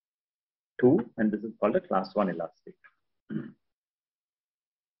 2, and this is called a class 1 elastic.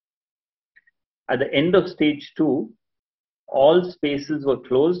 At the end of stage 2, all spaces were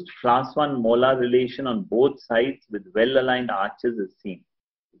closed. Class 1 molar relation on both sides with well-aligned arches is seen.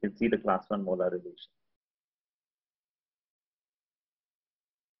 You can see the class 1 molar relation.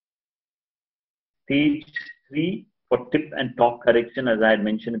 Stage 3 for tip and top correction, as I had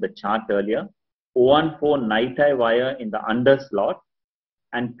mentioned in the chart earlier, 014 night eye wire in the under slot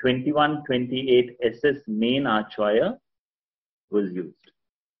and 2128 SS main arch wire was used.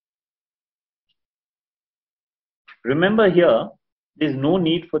 Remember here, there is no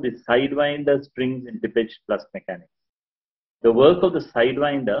need for the sidewinder springs in tip edge plus mechanics. The work of the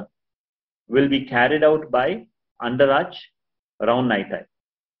sidewinder will be carried out by under arch around night eye.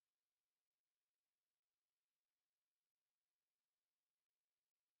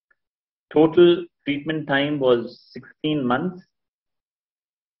 Total treatment time was 16 months.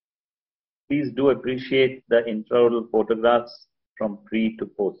 Please do appreciate the intraoral photographs from pre to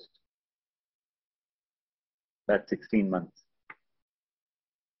post. That's 16 months.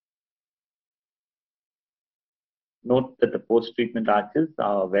 Note that the post-treatment arches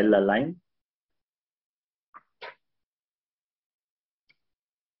are well aligned.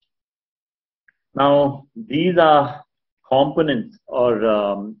 Now, these are components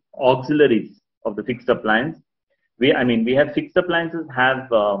or auxiliaries of the fixed appliance. We have fixed appliances have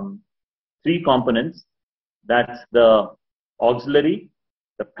three components. That's the auxiliary,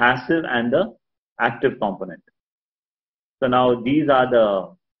 the passive, and the active component. So now these are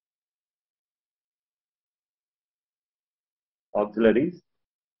the auxiliaries.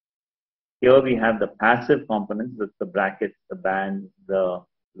 Here we have the passive components, that's the brackets, the bands, the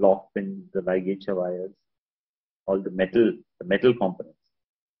lock pins, the ligature wires, all the metal components.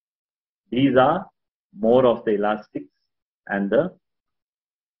 These are more of the elastics and the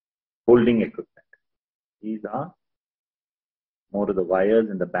holding equipment. These are more of the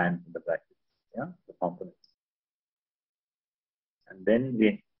wires and the bands and the brackets, the components. And then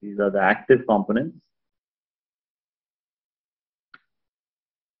these are the active components.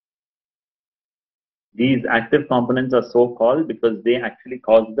 These active components are so called because they actually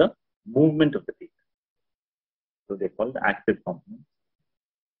cause the movement of the teeth. So they're called the active components.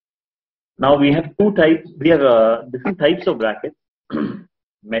 Now we have two types. We have different types of brackets: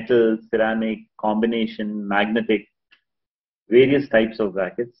 metal, ceramic, combination, magnetic, various types of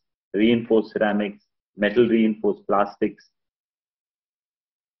brackets, reinforced ceramics, metal reinforced plastics.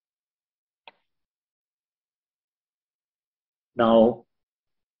 Now,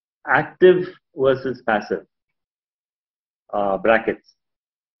 active versus passive brackets.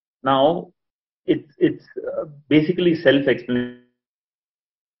 Now, it's basically self-explanatory.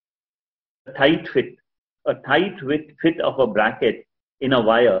 A tight fit of a bracket in a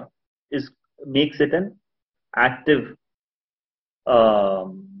wire makes it an active.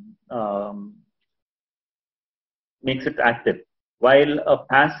 Makes it active, while a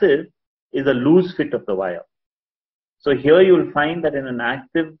passive is a loose fit of the wire. So here you will find that in an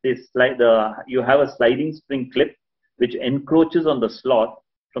active, you have a sliding spring clip which encroaches on the slot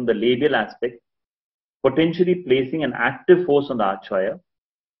from the labial aspect, potentially placing an active force on the arch wire.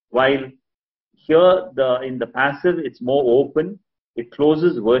 While here in the passive, it's more open, it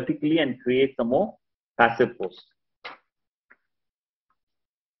closes vertically and creates a more passive force.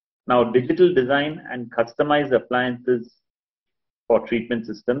 Now, digital design and customized appliances for treatment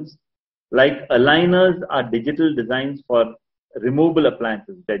systems. Like aligners are digital designs for removable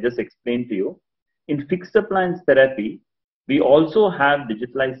appliances, which I just explained to you. In fixed appliance therapy, we also have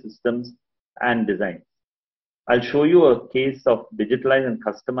digitalized systems and designs. I'll show you a case of digitalized and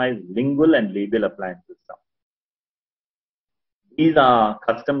customized lingual and labial appliances now. These are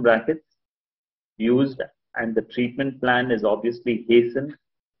custom brackets used, and the treatment plan is obviously hastened.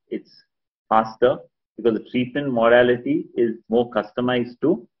 It's faster because the treatment modality is more customized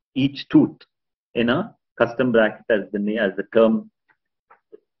to each tooth in a custom bracket, as the term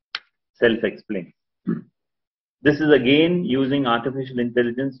self-explains. This is again using artificial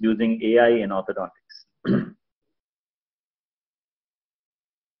intelligence, using AI in orthodontics.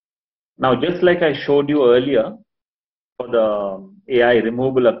 Now, just like I showed you earlier for the AI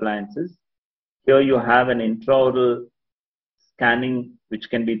removable appliances, here you have an intraoral scanning which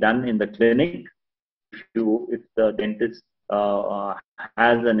can be done in the clinic if the dentist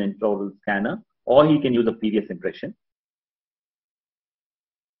has an intraoral scanner, or he can use a previous impression.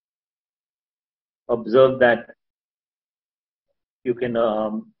 Observe that you can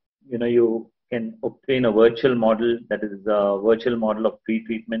obtain a virtual model, that is a virtual model of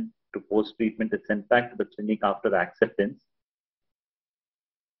pre-treatment to post-treatment. It's sent back to the clinic after acceptance.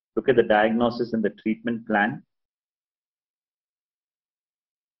 Look at the diagnosis and the treatment plan.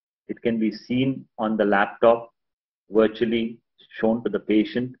 It can be seen on the laptop, virtually shown to the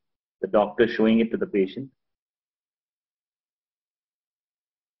patient, the doctor showing it to the patient.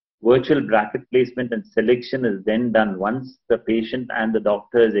 Virtual bracket placement and selection is then done once the patient and the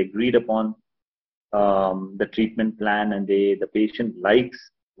doctor has agreed upon the treatment plan, and the patient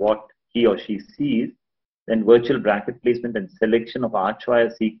likes what he or she sees. Then virtual bracket placement and selection of arch wire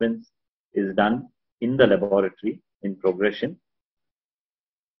sequence is done in the laboratory in progression.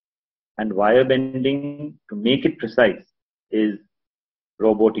 And wire bending, to make it precise, is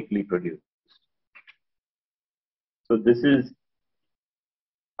robotically produced. So this is,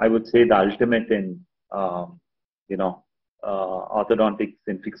 I would say, the ultimate in orthodontics,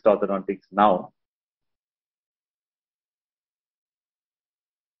 in fixed orthodontics now.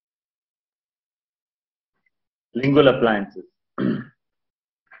 Lingual appliances.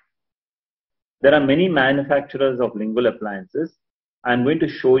 There are many manufacturers of lingual appliances. I'm going to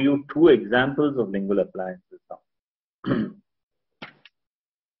show you two examples of lingual appliances now.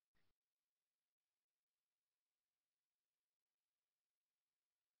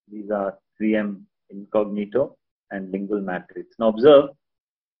 These are 3M Incognito and Lingual Matrix. Now observe,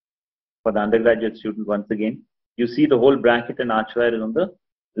 for the undergraduate student once again, you see the whole bracket and arch wire is on the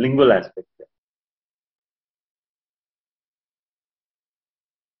lingual aspect there.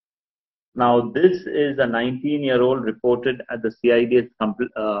 Now this is a 19-year-old reported at the CIDS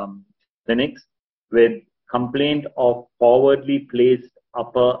clinics with complaint of forwardly placed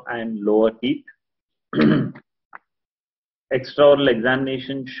upper and lower teeth. Extraoral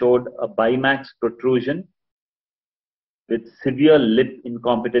examination showed a bimax protrusion with severe lip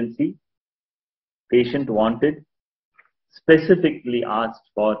incompetency. Patient wanted, specifically asked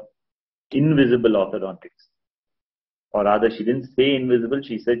for invisible orthodontics. Or rather, she didn't say invisible,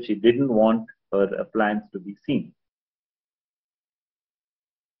 she said she didn't want her appliance to be seen.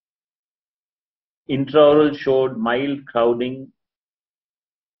 Intraoral showed mild crowding,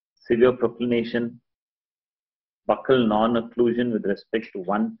 severe proclination, buccal non-occlusion with respect to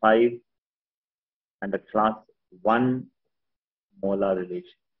 1-5 and a class 1 molar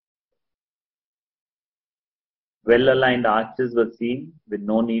relation. Well-aligned arches were seen with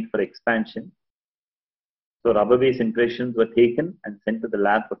no need for expansion. So rubber base impressions were taken and sent to the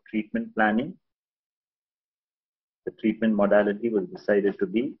lab for treatment planning. The treatment modality was decided to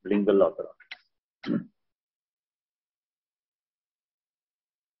be lingual orthodontics.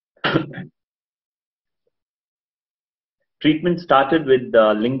 Treatment started with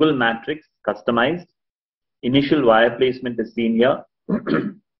the lingual matrix, customized. Initial wire placement is seen here.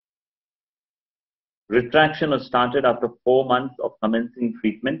 Retraction was started after 4 months of commencing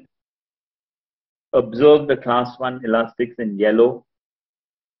treatment. Observe the class 1 elastics in yellow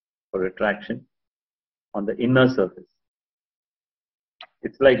for retraction on the inner surface.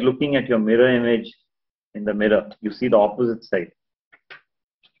 It's like looking at your mirror image in the mirror. You see the opposite side.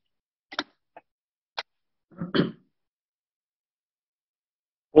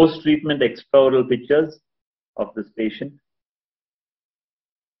 Post-treatment extraoral pictures of this patient.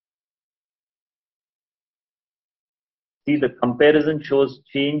 See, the comparison shows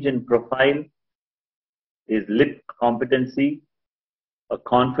change in profile, is lip competency, a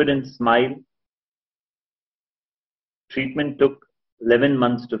confident smile. Treatment took 11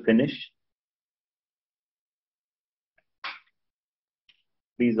 months to finish.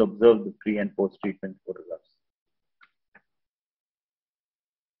 Please observe the pre and post-treatment photographs.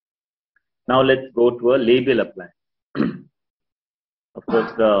 Now let's go to a labial appliance. Of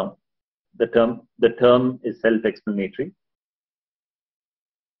course, the term is self-explanatory.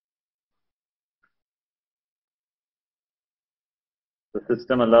 The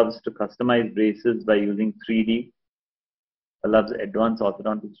system allows to customize braces by using 3D, allows advanced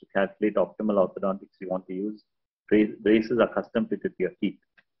orthodontics to calculate optimal orthodontics you want to use. Braces are custom fitted to your teeth.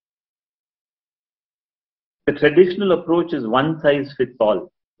 The traditional approach is one size fits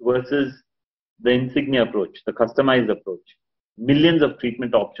all versus the Insignia approach, the customized approach. Millions of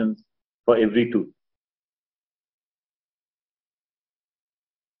treatment options for every tooth.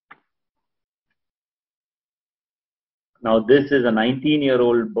 Now this is a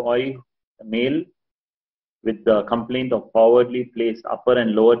 19-year-old boy, a male, with the complaint of forwardly placed upper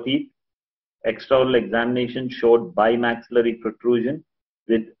and lower teeth. Extraoral examination showed bimaxillary protrusion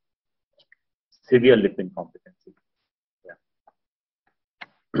with severe lip incompetency. Yeah.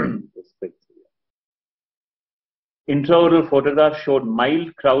 Intraoral photograph showed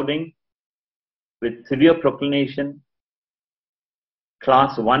mild crowding with severe proclination,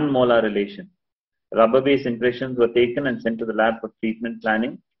 class 1 molar relation. Rubber base impressions were taken and sent to the lab for treatment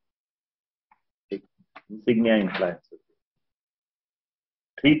planning. Insignia implants.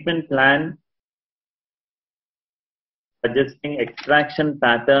 Treatment plan suggesting extraction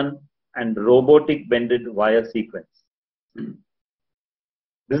pattern and robotic bended wire sequence.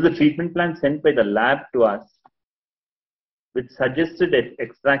 This is the treatment plan sent by the lab to us with suggested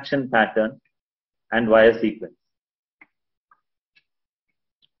extraction pattern and wire sequence.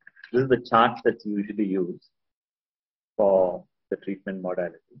 This is the chart that's usually used for the treatment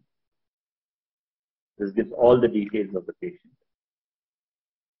modality. This gives all the details of the patient.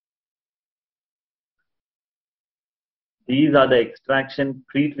 These are the extraction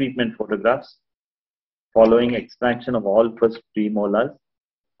pre-treatment photographs following extraction of all first premolars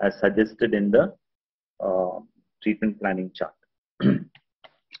as suggested in the treatment planning chart.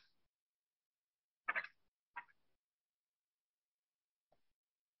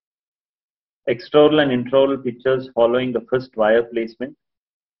 Extraoral and intraoral pictures following the first wire placement.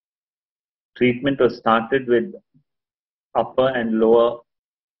 Treatment was started with upper and lower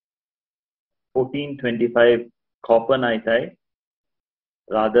 1425 copper nitide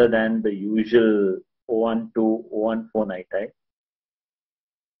rather than the usual 012, 014 nitide.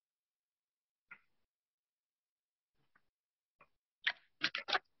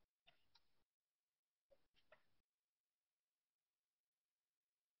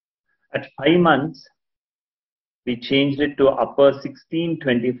 At 5 months, we changed it to upper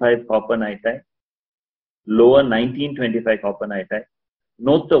 1625 copper nitide, lower 1925 copper nitide.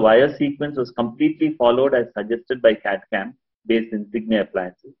 Note the wire sequence was completely followed as suggested by CAD/CAM based Insignia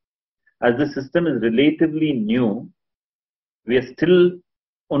appliances. As the system is relatively new, we are still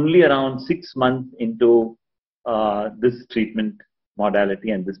only around 6 months into this treatment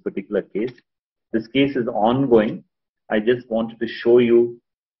modality and this particular case. This case is ongoing. I just wanted to show you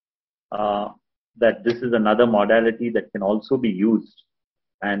that this is another modality that can also be used,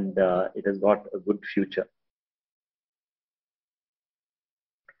 and it has got a good future.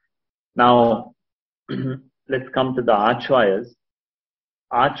 Now, let's come to the arch wires.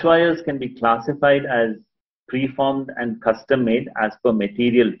 Arch wires can be classified as preformed and custom made as per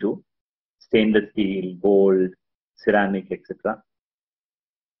material too, stainless steel, gold, ceramic, etc.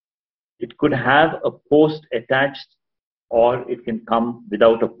 It could have a post attached, or it can come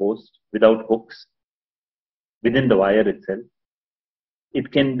without a post, without hooks, within the wire itself.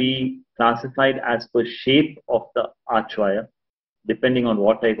 It can be classified as per shape of the arch wire, depending on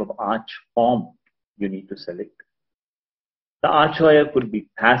what type of arch form you need to select. The arch wire could be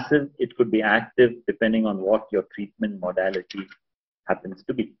passive, it could be active, depending on what your treatment modality happens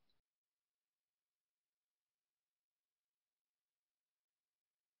to be.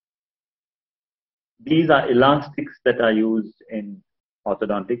 These are elastics that are used in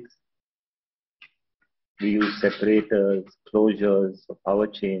orthodontics. We use separators, closures, for power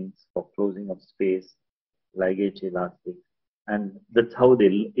chains, for closing of space, ligate elastics, and that's how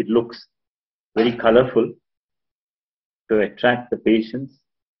it looks very colorful to attract the patients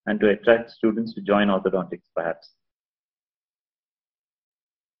and to attract students to join orthodontics perhaps.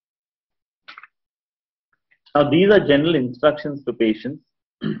 Now these are general instructions to patients.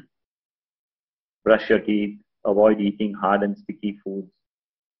 Brush your teeth, avoid eating hard and sticky foods,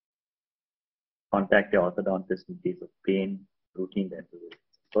 contact your orthodontist in case of pain, routine dental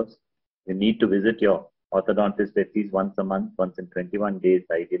visits. Of course, you need to visit your orthodontist at least once a month, once in 21 days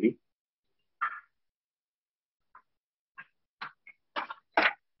ideally.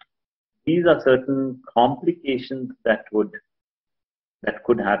 These are certain complications that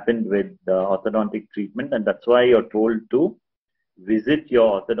could happen with orthodontic treatment, and that's why you're told to visit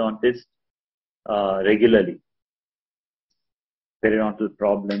your orthodontist regularly. Periodontal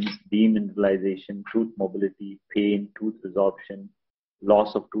problems, demineralization, tooth mobility, pain, tooth resorption,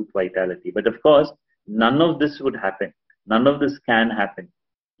 loss of tooth vitality. But of course, none of this would happen. None of this can happen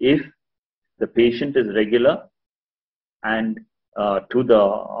if the patient is regular and to the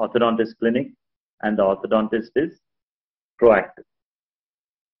orthodontist clinic and the orthodontist is proactive.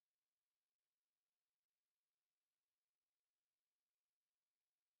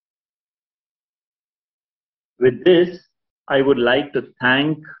 With this, I would like to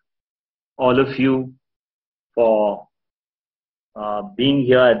thank all of you for being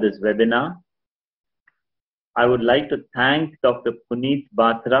here at this webinar. I would like to thank Dr. Puneet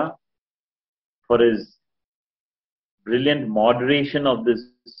Batra for his brilliant moderation of this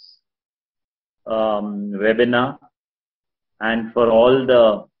webinar and for all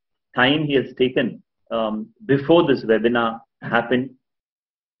the time he has taken before this webinar happened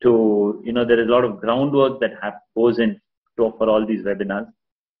to, there is a lot of groundwork that goes in for all these webinars.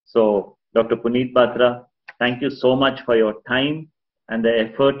 So Dr. Puneet Batra, thank you so much for your time and the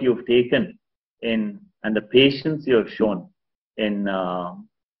effort you've taken in and the patience you have shown in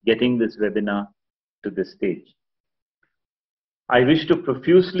getting this webinar to this stage. I wish to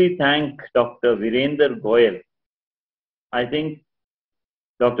profusely thank Dr. Virender Goyal. I think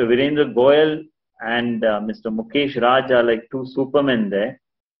Dr. Virender Goyal and Mr. Mukesh Raj are like two supermen there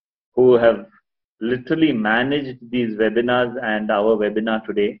who have literally managed these webinars and our webinar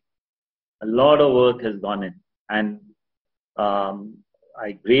today. A lot of work has gone in, and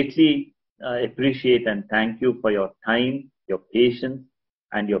I greatly appreciate and thank you for your time, your patience,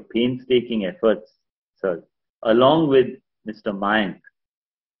 and your painstaking efforts, sir, along with Mr. Mayank.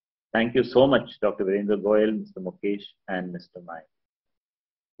 Thank you so much, Dr. Virender Goyal, Mr. Mukesh, and Mr. Mayank.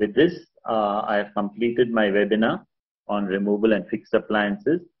 With this, I have completed my webinar on removable and fixed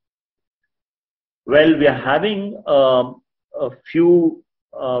appliances. Well, we are having a few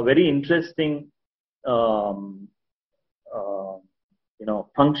very interesting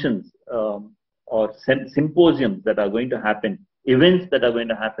functions or symposiums that are going to happen, events that are going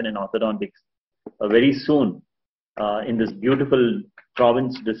to happen in orthodontics very soon in this beautiful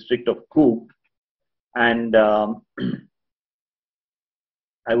province district of Coog. And I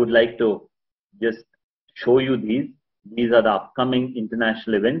would like to just show you these. These are the upcoming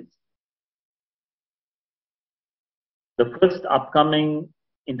international events. The first upcoming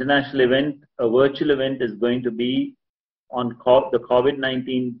international event, a virtual event, is going to be on the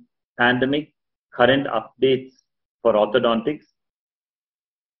COVID-19 pandemic, current updates for orthodontics.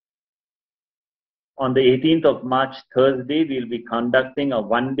 On the 18th of March, Thursday, we'll be conducting a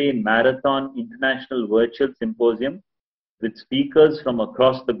one-day marathon international virtual symposium with speakers from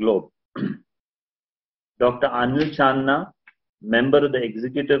across the globe. Dr. Anil Chandna, member of the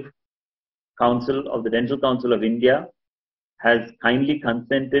Executive Council of the Dental Council of India, has kindly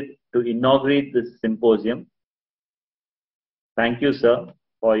consented to inaugurate this symposium. Thank you, sir,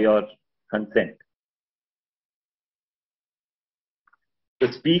 for your consent.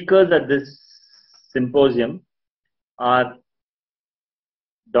 The speakers at this symposium are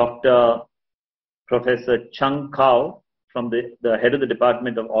Dr. Professor Chung Kao, from the head of the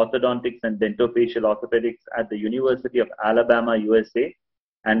Department of Orthodontics and Dentofacial Orthopedics at the University of Alabama, USA,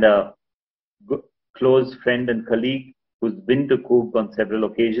 and a close friend and colleague who's been to Coog on several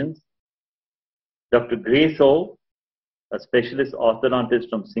occasions. Dr. Grace O, a specialist orthodontist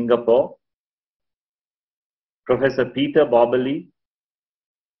from Singapore. Professor Peter Bobbely,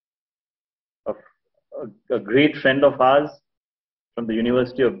 a great friend of ours from the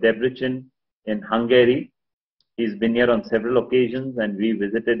University of Debrecen in Hungary. He's been here on several occasions and we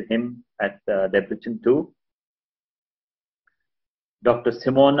visited him at Debrecen too. Dr.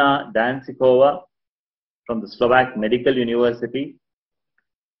 Simona Dancikova from the Slovak Medical University.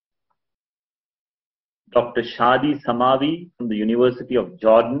 Dr. Shadi Samavi from the University of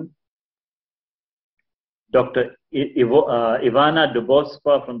Jordan. Dr. Ivana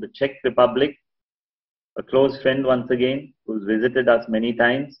Dubovska from the Czech Republic, a close friend once again, who's visited us many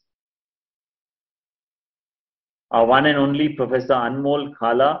times. Our one and only Professor Anmol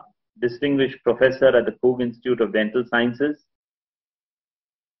Khala, distinguished professor at the Coog Institute of Dental Sciences.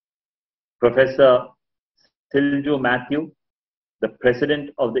 Professor Silju Matthew, the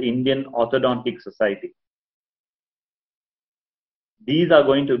president of the Indian Orthodontic Society. These are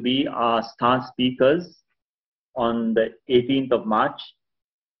going to be our star speakers on the 18th of March.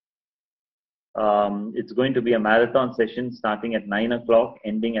 It's going to be a marathon session starting at 9 o'clock,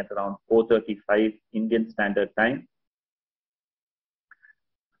 ending at around 4:35 Indian Standard Time.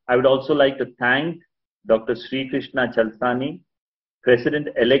 I would also like to thank Dr. Sri Krishna Chalsani,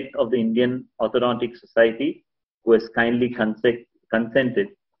 President-elect of the Indian Orthodontic Society, who has kindly consented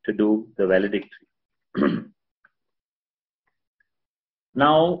to do the valedictory.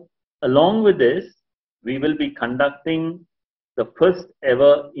 Now, along with this, we will be conducting the first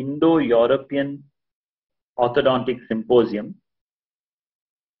ever Indo-European Orthodontic Symposium,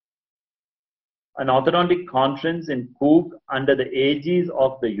 an orthodontic conference in Coog under the aegis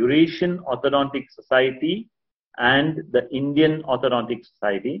of the Eurasian Orthodontic Society and the Indian Orthodontic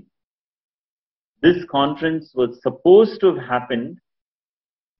Society. This conference was supposed to have happened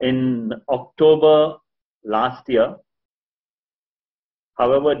in October last year.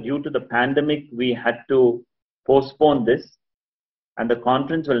 However, due to the pandemic, we had to postpone this, and the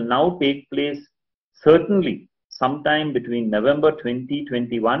conference will now take place certainly sometime between November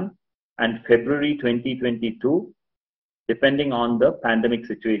 2021 and February 2022, depending on the pandemic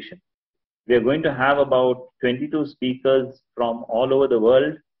situation. We are going to have about 22 speakers from all over the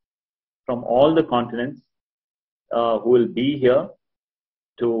world, from all the continents, who will be here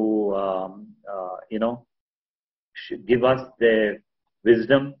to, give us their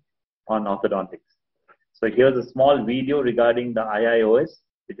wisdom on orthodontics. So here's a small video regarding the IIOS.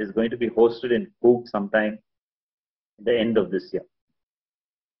 It is going to be hosted in Coog sometime at the end of this year.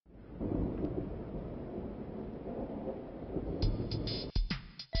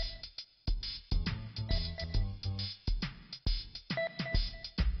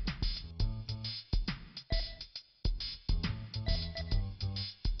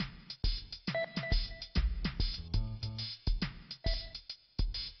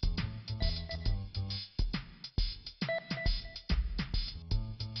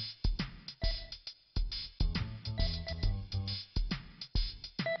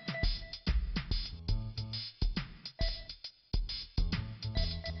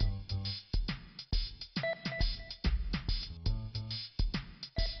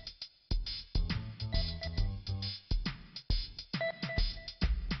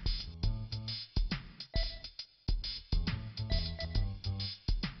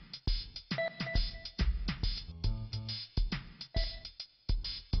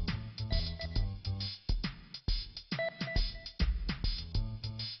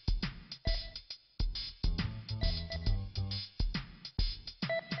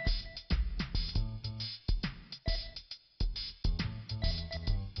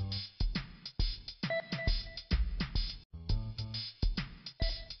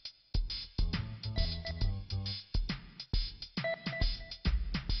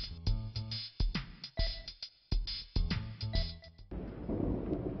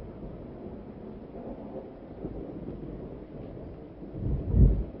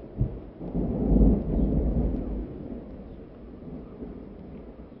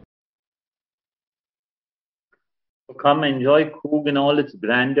 come enjoy Coog in all its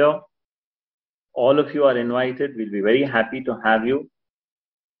grandeur. All of you are invited. We'll be very happy to have you.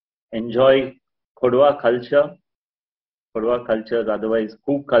 Enjoy Kodwa culture. Kodwa culture is otherwise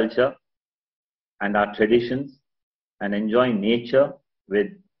Coog culture and our traditions, and enjoy nature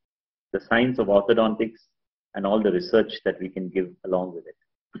with the science of orthodontics and all the research that we can give along with it.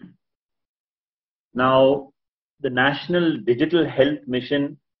 Now, the National Digital Health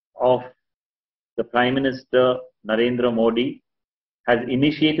Mission of the Prime Minister Narendra Modi has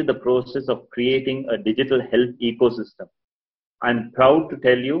initiated the process of creating a digital health ecosystem. I'm proud to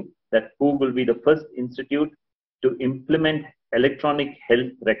tell you that Coog will be the first institute to implement electronic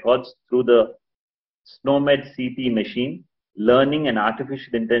health records through the SNOMED CT machine, learning and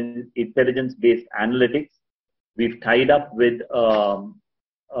artificial intelligence-based analytics. We've tied up with a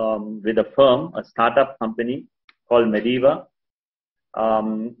firm, a startup company called Muddaiah,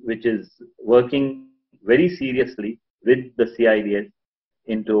 which is working very seriously with the CIDS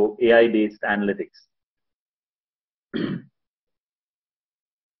into AI-based analytics.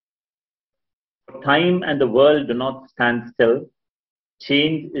 Time and the world do not stand still.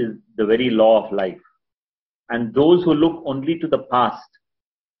 Change is the very law of life. And those who look only to the past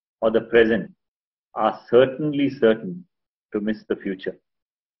or the present are certainly certain to miss the future.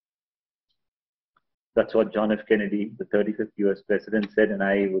 That's what John F. Kennedy, the 35th US President, said, and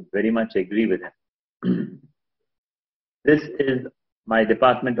I would very much agree with him. This is my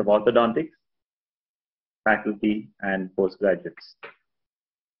Department of Orthodontics, faculty and postgraduates.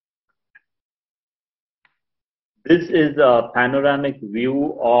 This is a panoramic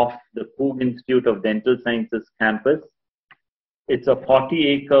view of the Coog Institute of Dental Sciences campus. It's a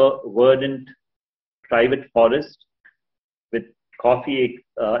 40-acre verdant private forest with coffee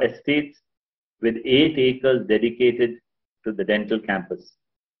estates with 8 acres dedicated to the dental campus.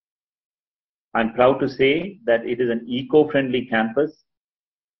 I'm proud to say that it is an eco-friendly campus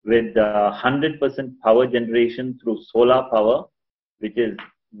with 100% power generation through solar power, which is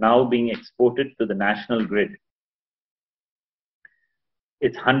now being exported to the national grid.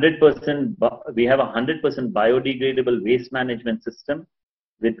 It's 100%, we have a 100% biodegradable waste management system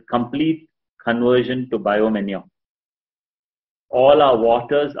with complete conversion to biomanure. All our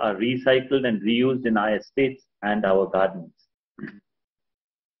waters are recycled and reused in our estates and our gardens.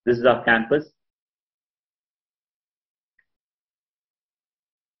 This is our campus.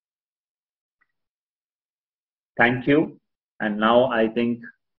 Thank you. And now I think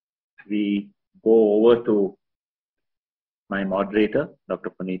we go over to my moderator, Dr.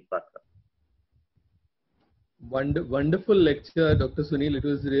 Puneet Batra. Wonderful lecture, Dr. Sunil. It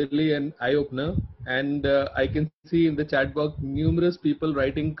was really an eye-opener. And I can see in the chat box numerous people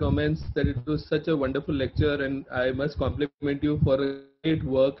writing comments that it was such a wonderful lecture, and I must compliment you for a great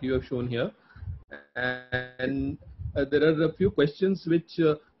work you have shown here. And there are a few questions which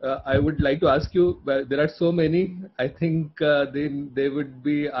I would like to ask you. Well, there are so many. I think they would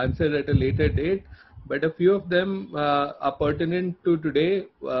be answered at a later date. But a few of them are pertinent to today.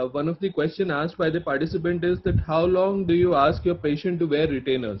 One of the questions asked by the participant is that how long do you ask your patient to wear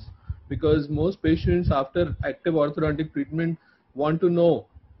retainers? Because most patients after active orthodontic treatment want to know.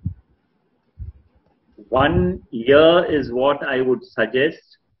 1 year is what I would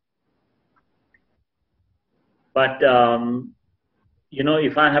suggest. But, you know,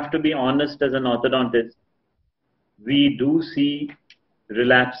 if I have to be honest as an orthodontist, we do see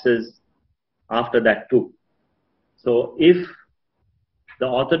relapses after that too. So if the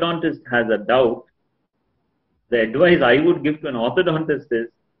orthodontist has a doubt, the advice I would give to an orthodontist is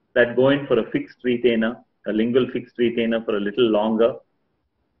that go in for a fixed retainer, a lingual fixed retainer for a little longer.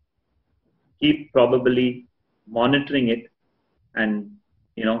 Keep probably monitoring it and,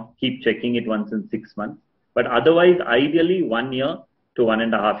 you know, keep checking it once in 6 months. But otherwise, ideally 1 year to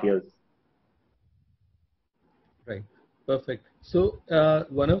 1.5 years. Right. Perfect. So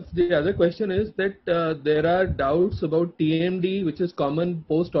one of the other question is that there are doubts about TMD, which is common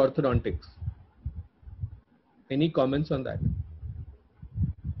post-orthodontics. Any comments on that?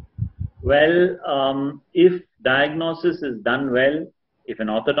 Well, if diagnosis is done well, if an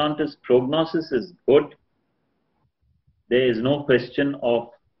orthodontist prognosis is good, there is no question of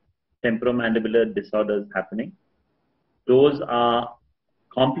temporomandibular disorders happening. Those are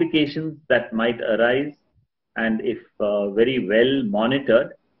complications that might arise, and if very well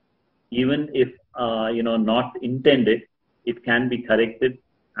monitored, even if you know, not intended, it can be corrected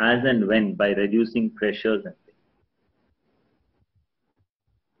as and when by reducing pressures and things.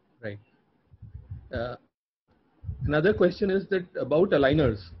 Right. Another question is that about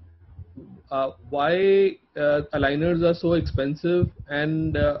aligners. why aligners are so expensive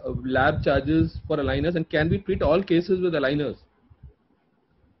and lab charges for aligners, and can we treat all cases with aligners?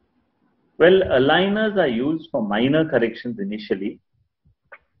 Well, aligners are used for minor corrections initially,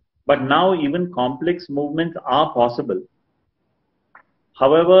 but now even complex movements are possible.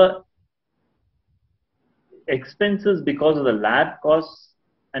 However, expenses because of the lab costs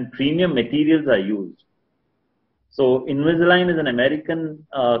and premium materials are used. So Invisalign is an American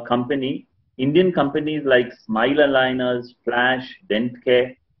company. Indian companies like Smile Aligners, Flash, Dent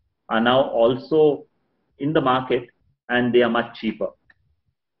Care are now also in the market, and they are much cheaper.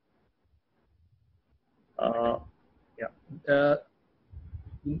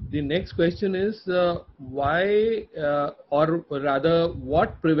 The next question is why, or rather,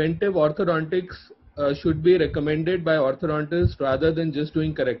 what preventive orthodontics should be recommended by orthodontists rather than just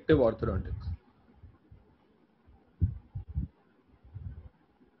doing corrective orthodontics?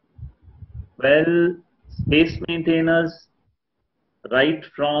 Well, space maintainers, right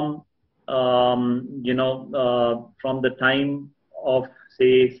from from the time of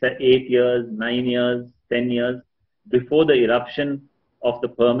say 8 years, 9 years, 10 years, before the eruption of the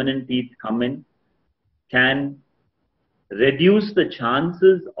permanent teeth come in, can reduce the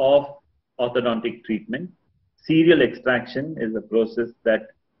chances of orthodontic treatment. Serial extraction is a process that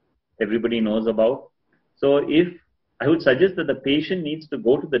everybody knows about. So I would suggest that the patient needs to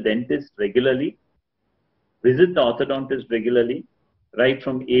go to the dentist regularly, visit the orthodontist regularly, right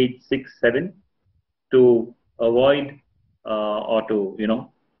from age 6, 7, to avoid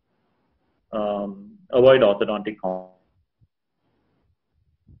avoid orthodontic harm.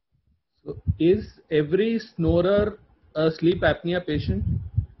 So is every snorer a sleep apnea patient?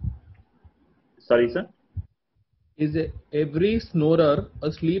 Sorry, sir? Is every snorer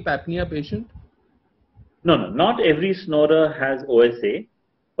a sleep apnea patient? No, not every snorer has OSA,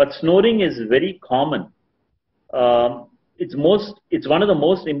 but snoring is very common. It's one of the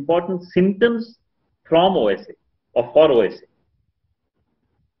most important symptoms from OSA or for OSA.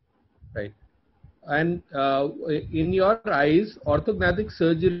 Right. And in your eyes, orthognathic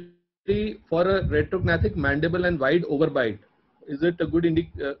surgery for a retrognathic mandible and wide overbite, is it a good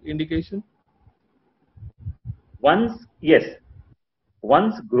indication? Once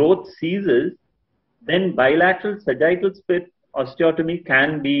growth ceases, then bilateral sagittal split osteotomy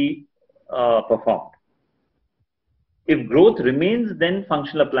can be performed. If growth remains, then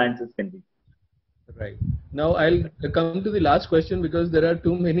functional appliances can be. Right. Now I'll come to the last question because there are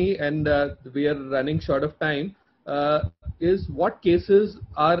too many and we are running short of time. Is what cases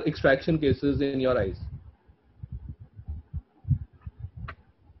are extraction cases in your eyes?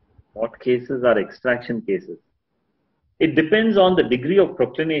 What cases are extraction cases? It depends on the degree of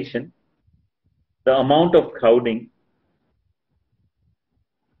proclination, the amount of crowding,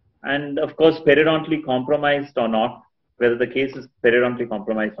 and of course periodontally compromised or not, whether the case is periodontally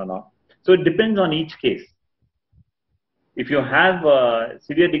compromised or not. So it depends on each case. If you have a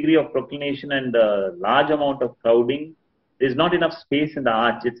severe degree of proclination and a large amount of crowding, there's not enough space in the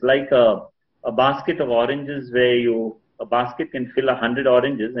arch. It's like a basket of oranges where a basket can fill 100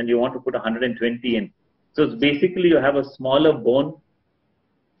 oranges and you want to put 120 in. So it's basically you have a smaller bone,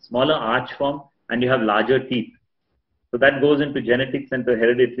 smaller arch form, and you have larger teeth. So that goes into genetics and to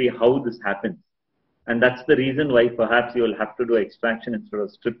hereditary, how this happens. And that's the reason why perhaps you will have to do extraction instead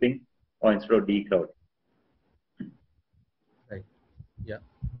of stripping or instead of decrowding. Right. Yeah.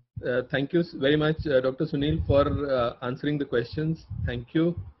 Thank you very much, Dr. Sunil, for answering the questions. Thank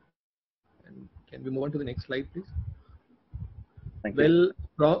you. And can we move on to the next slide, please? Thank you.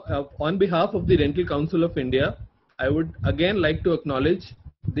 Well, on behalf of the Dental Council of India, I would again like to acknowledge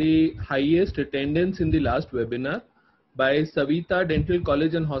the highest attendance in the last webinar by Savita Dental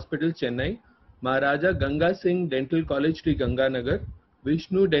College and Hospital, Chennai, Maharaja Ganga Singh Dental College, Sri Ganganagar,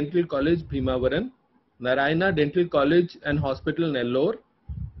 Vishnu Dental College, Bhimavaram, Narayana Dental College and Hospital, Nellore,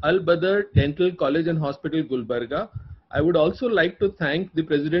 Al-Badr Dental College and Hospital, Gulbarga. I would also like to thank the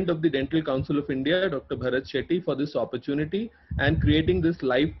President of the Dental Council of India, Dr. Bharat Shetty, for this opportunity and creating this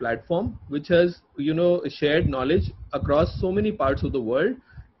live platform, which has, shared knowledge across so many parts of the world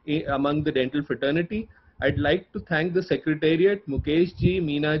among the dental fraternity. I'd like to thank the Secretariat, Mukesh ji,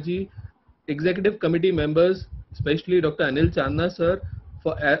 Meena ji, Executive Committee members, especially Dr. Anil Chandna sir,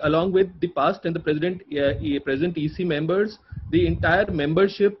 for, along with the past and the present EC members, the entire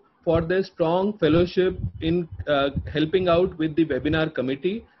membership for their strong fellowship in helping out with the webinar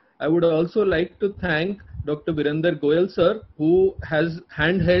committee. I would also like to thank Dr. Virender Goyal sir, who has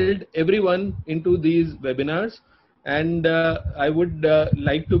handheld everyone into these webinars. And I would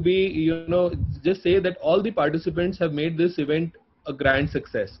like to be, just say that all the participants have made this event a grand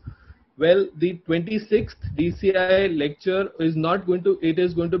success. Well, the 26th DCI lecture is not going to, it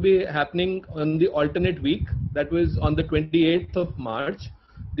is going to be happening on the alternate week, that was on the 28th of March.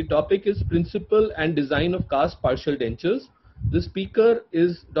 The topic is Principle and Design of Cast Partial Dentures. The speaker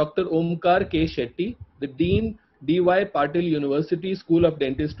is Dr. Omkar K. Shetty, the Dean, D.Y. Patil University School of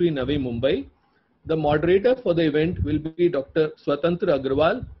Dentistry, Navi Mumbai. The moderator for the event will be Dr. Swatantra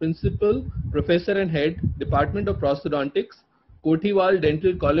Agrawal, Principal, Professor and Head, Department of Prosthodontics, Kothiwal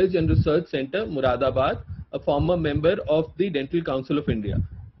Dental College and Research Center, Muradabad, a former member of the Dental Council of India.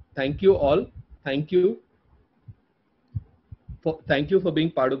 Thank you all. Thank you for being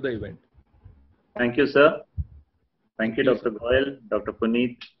part of the event. Thank you, sir. Thank you, Dr. Goyal, Dr.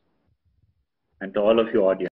 Puneet, and to all of you audience.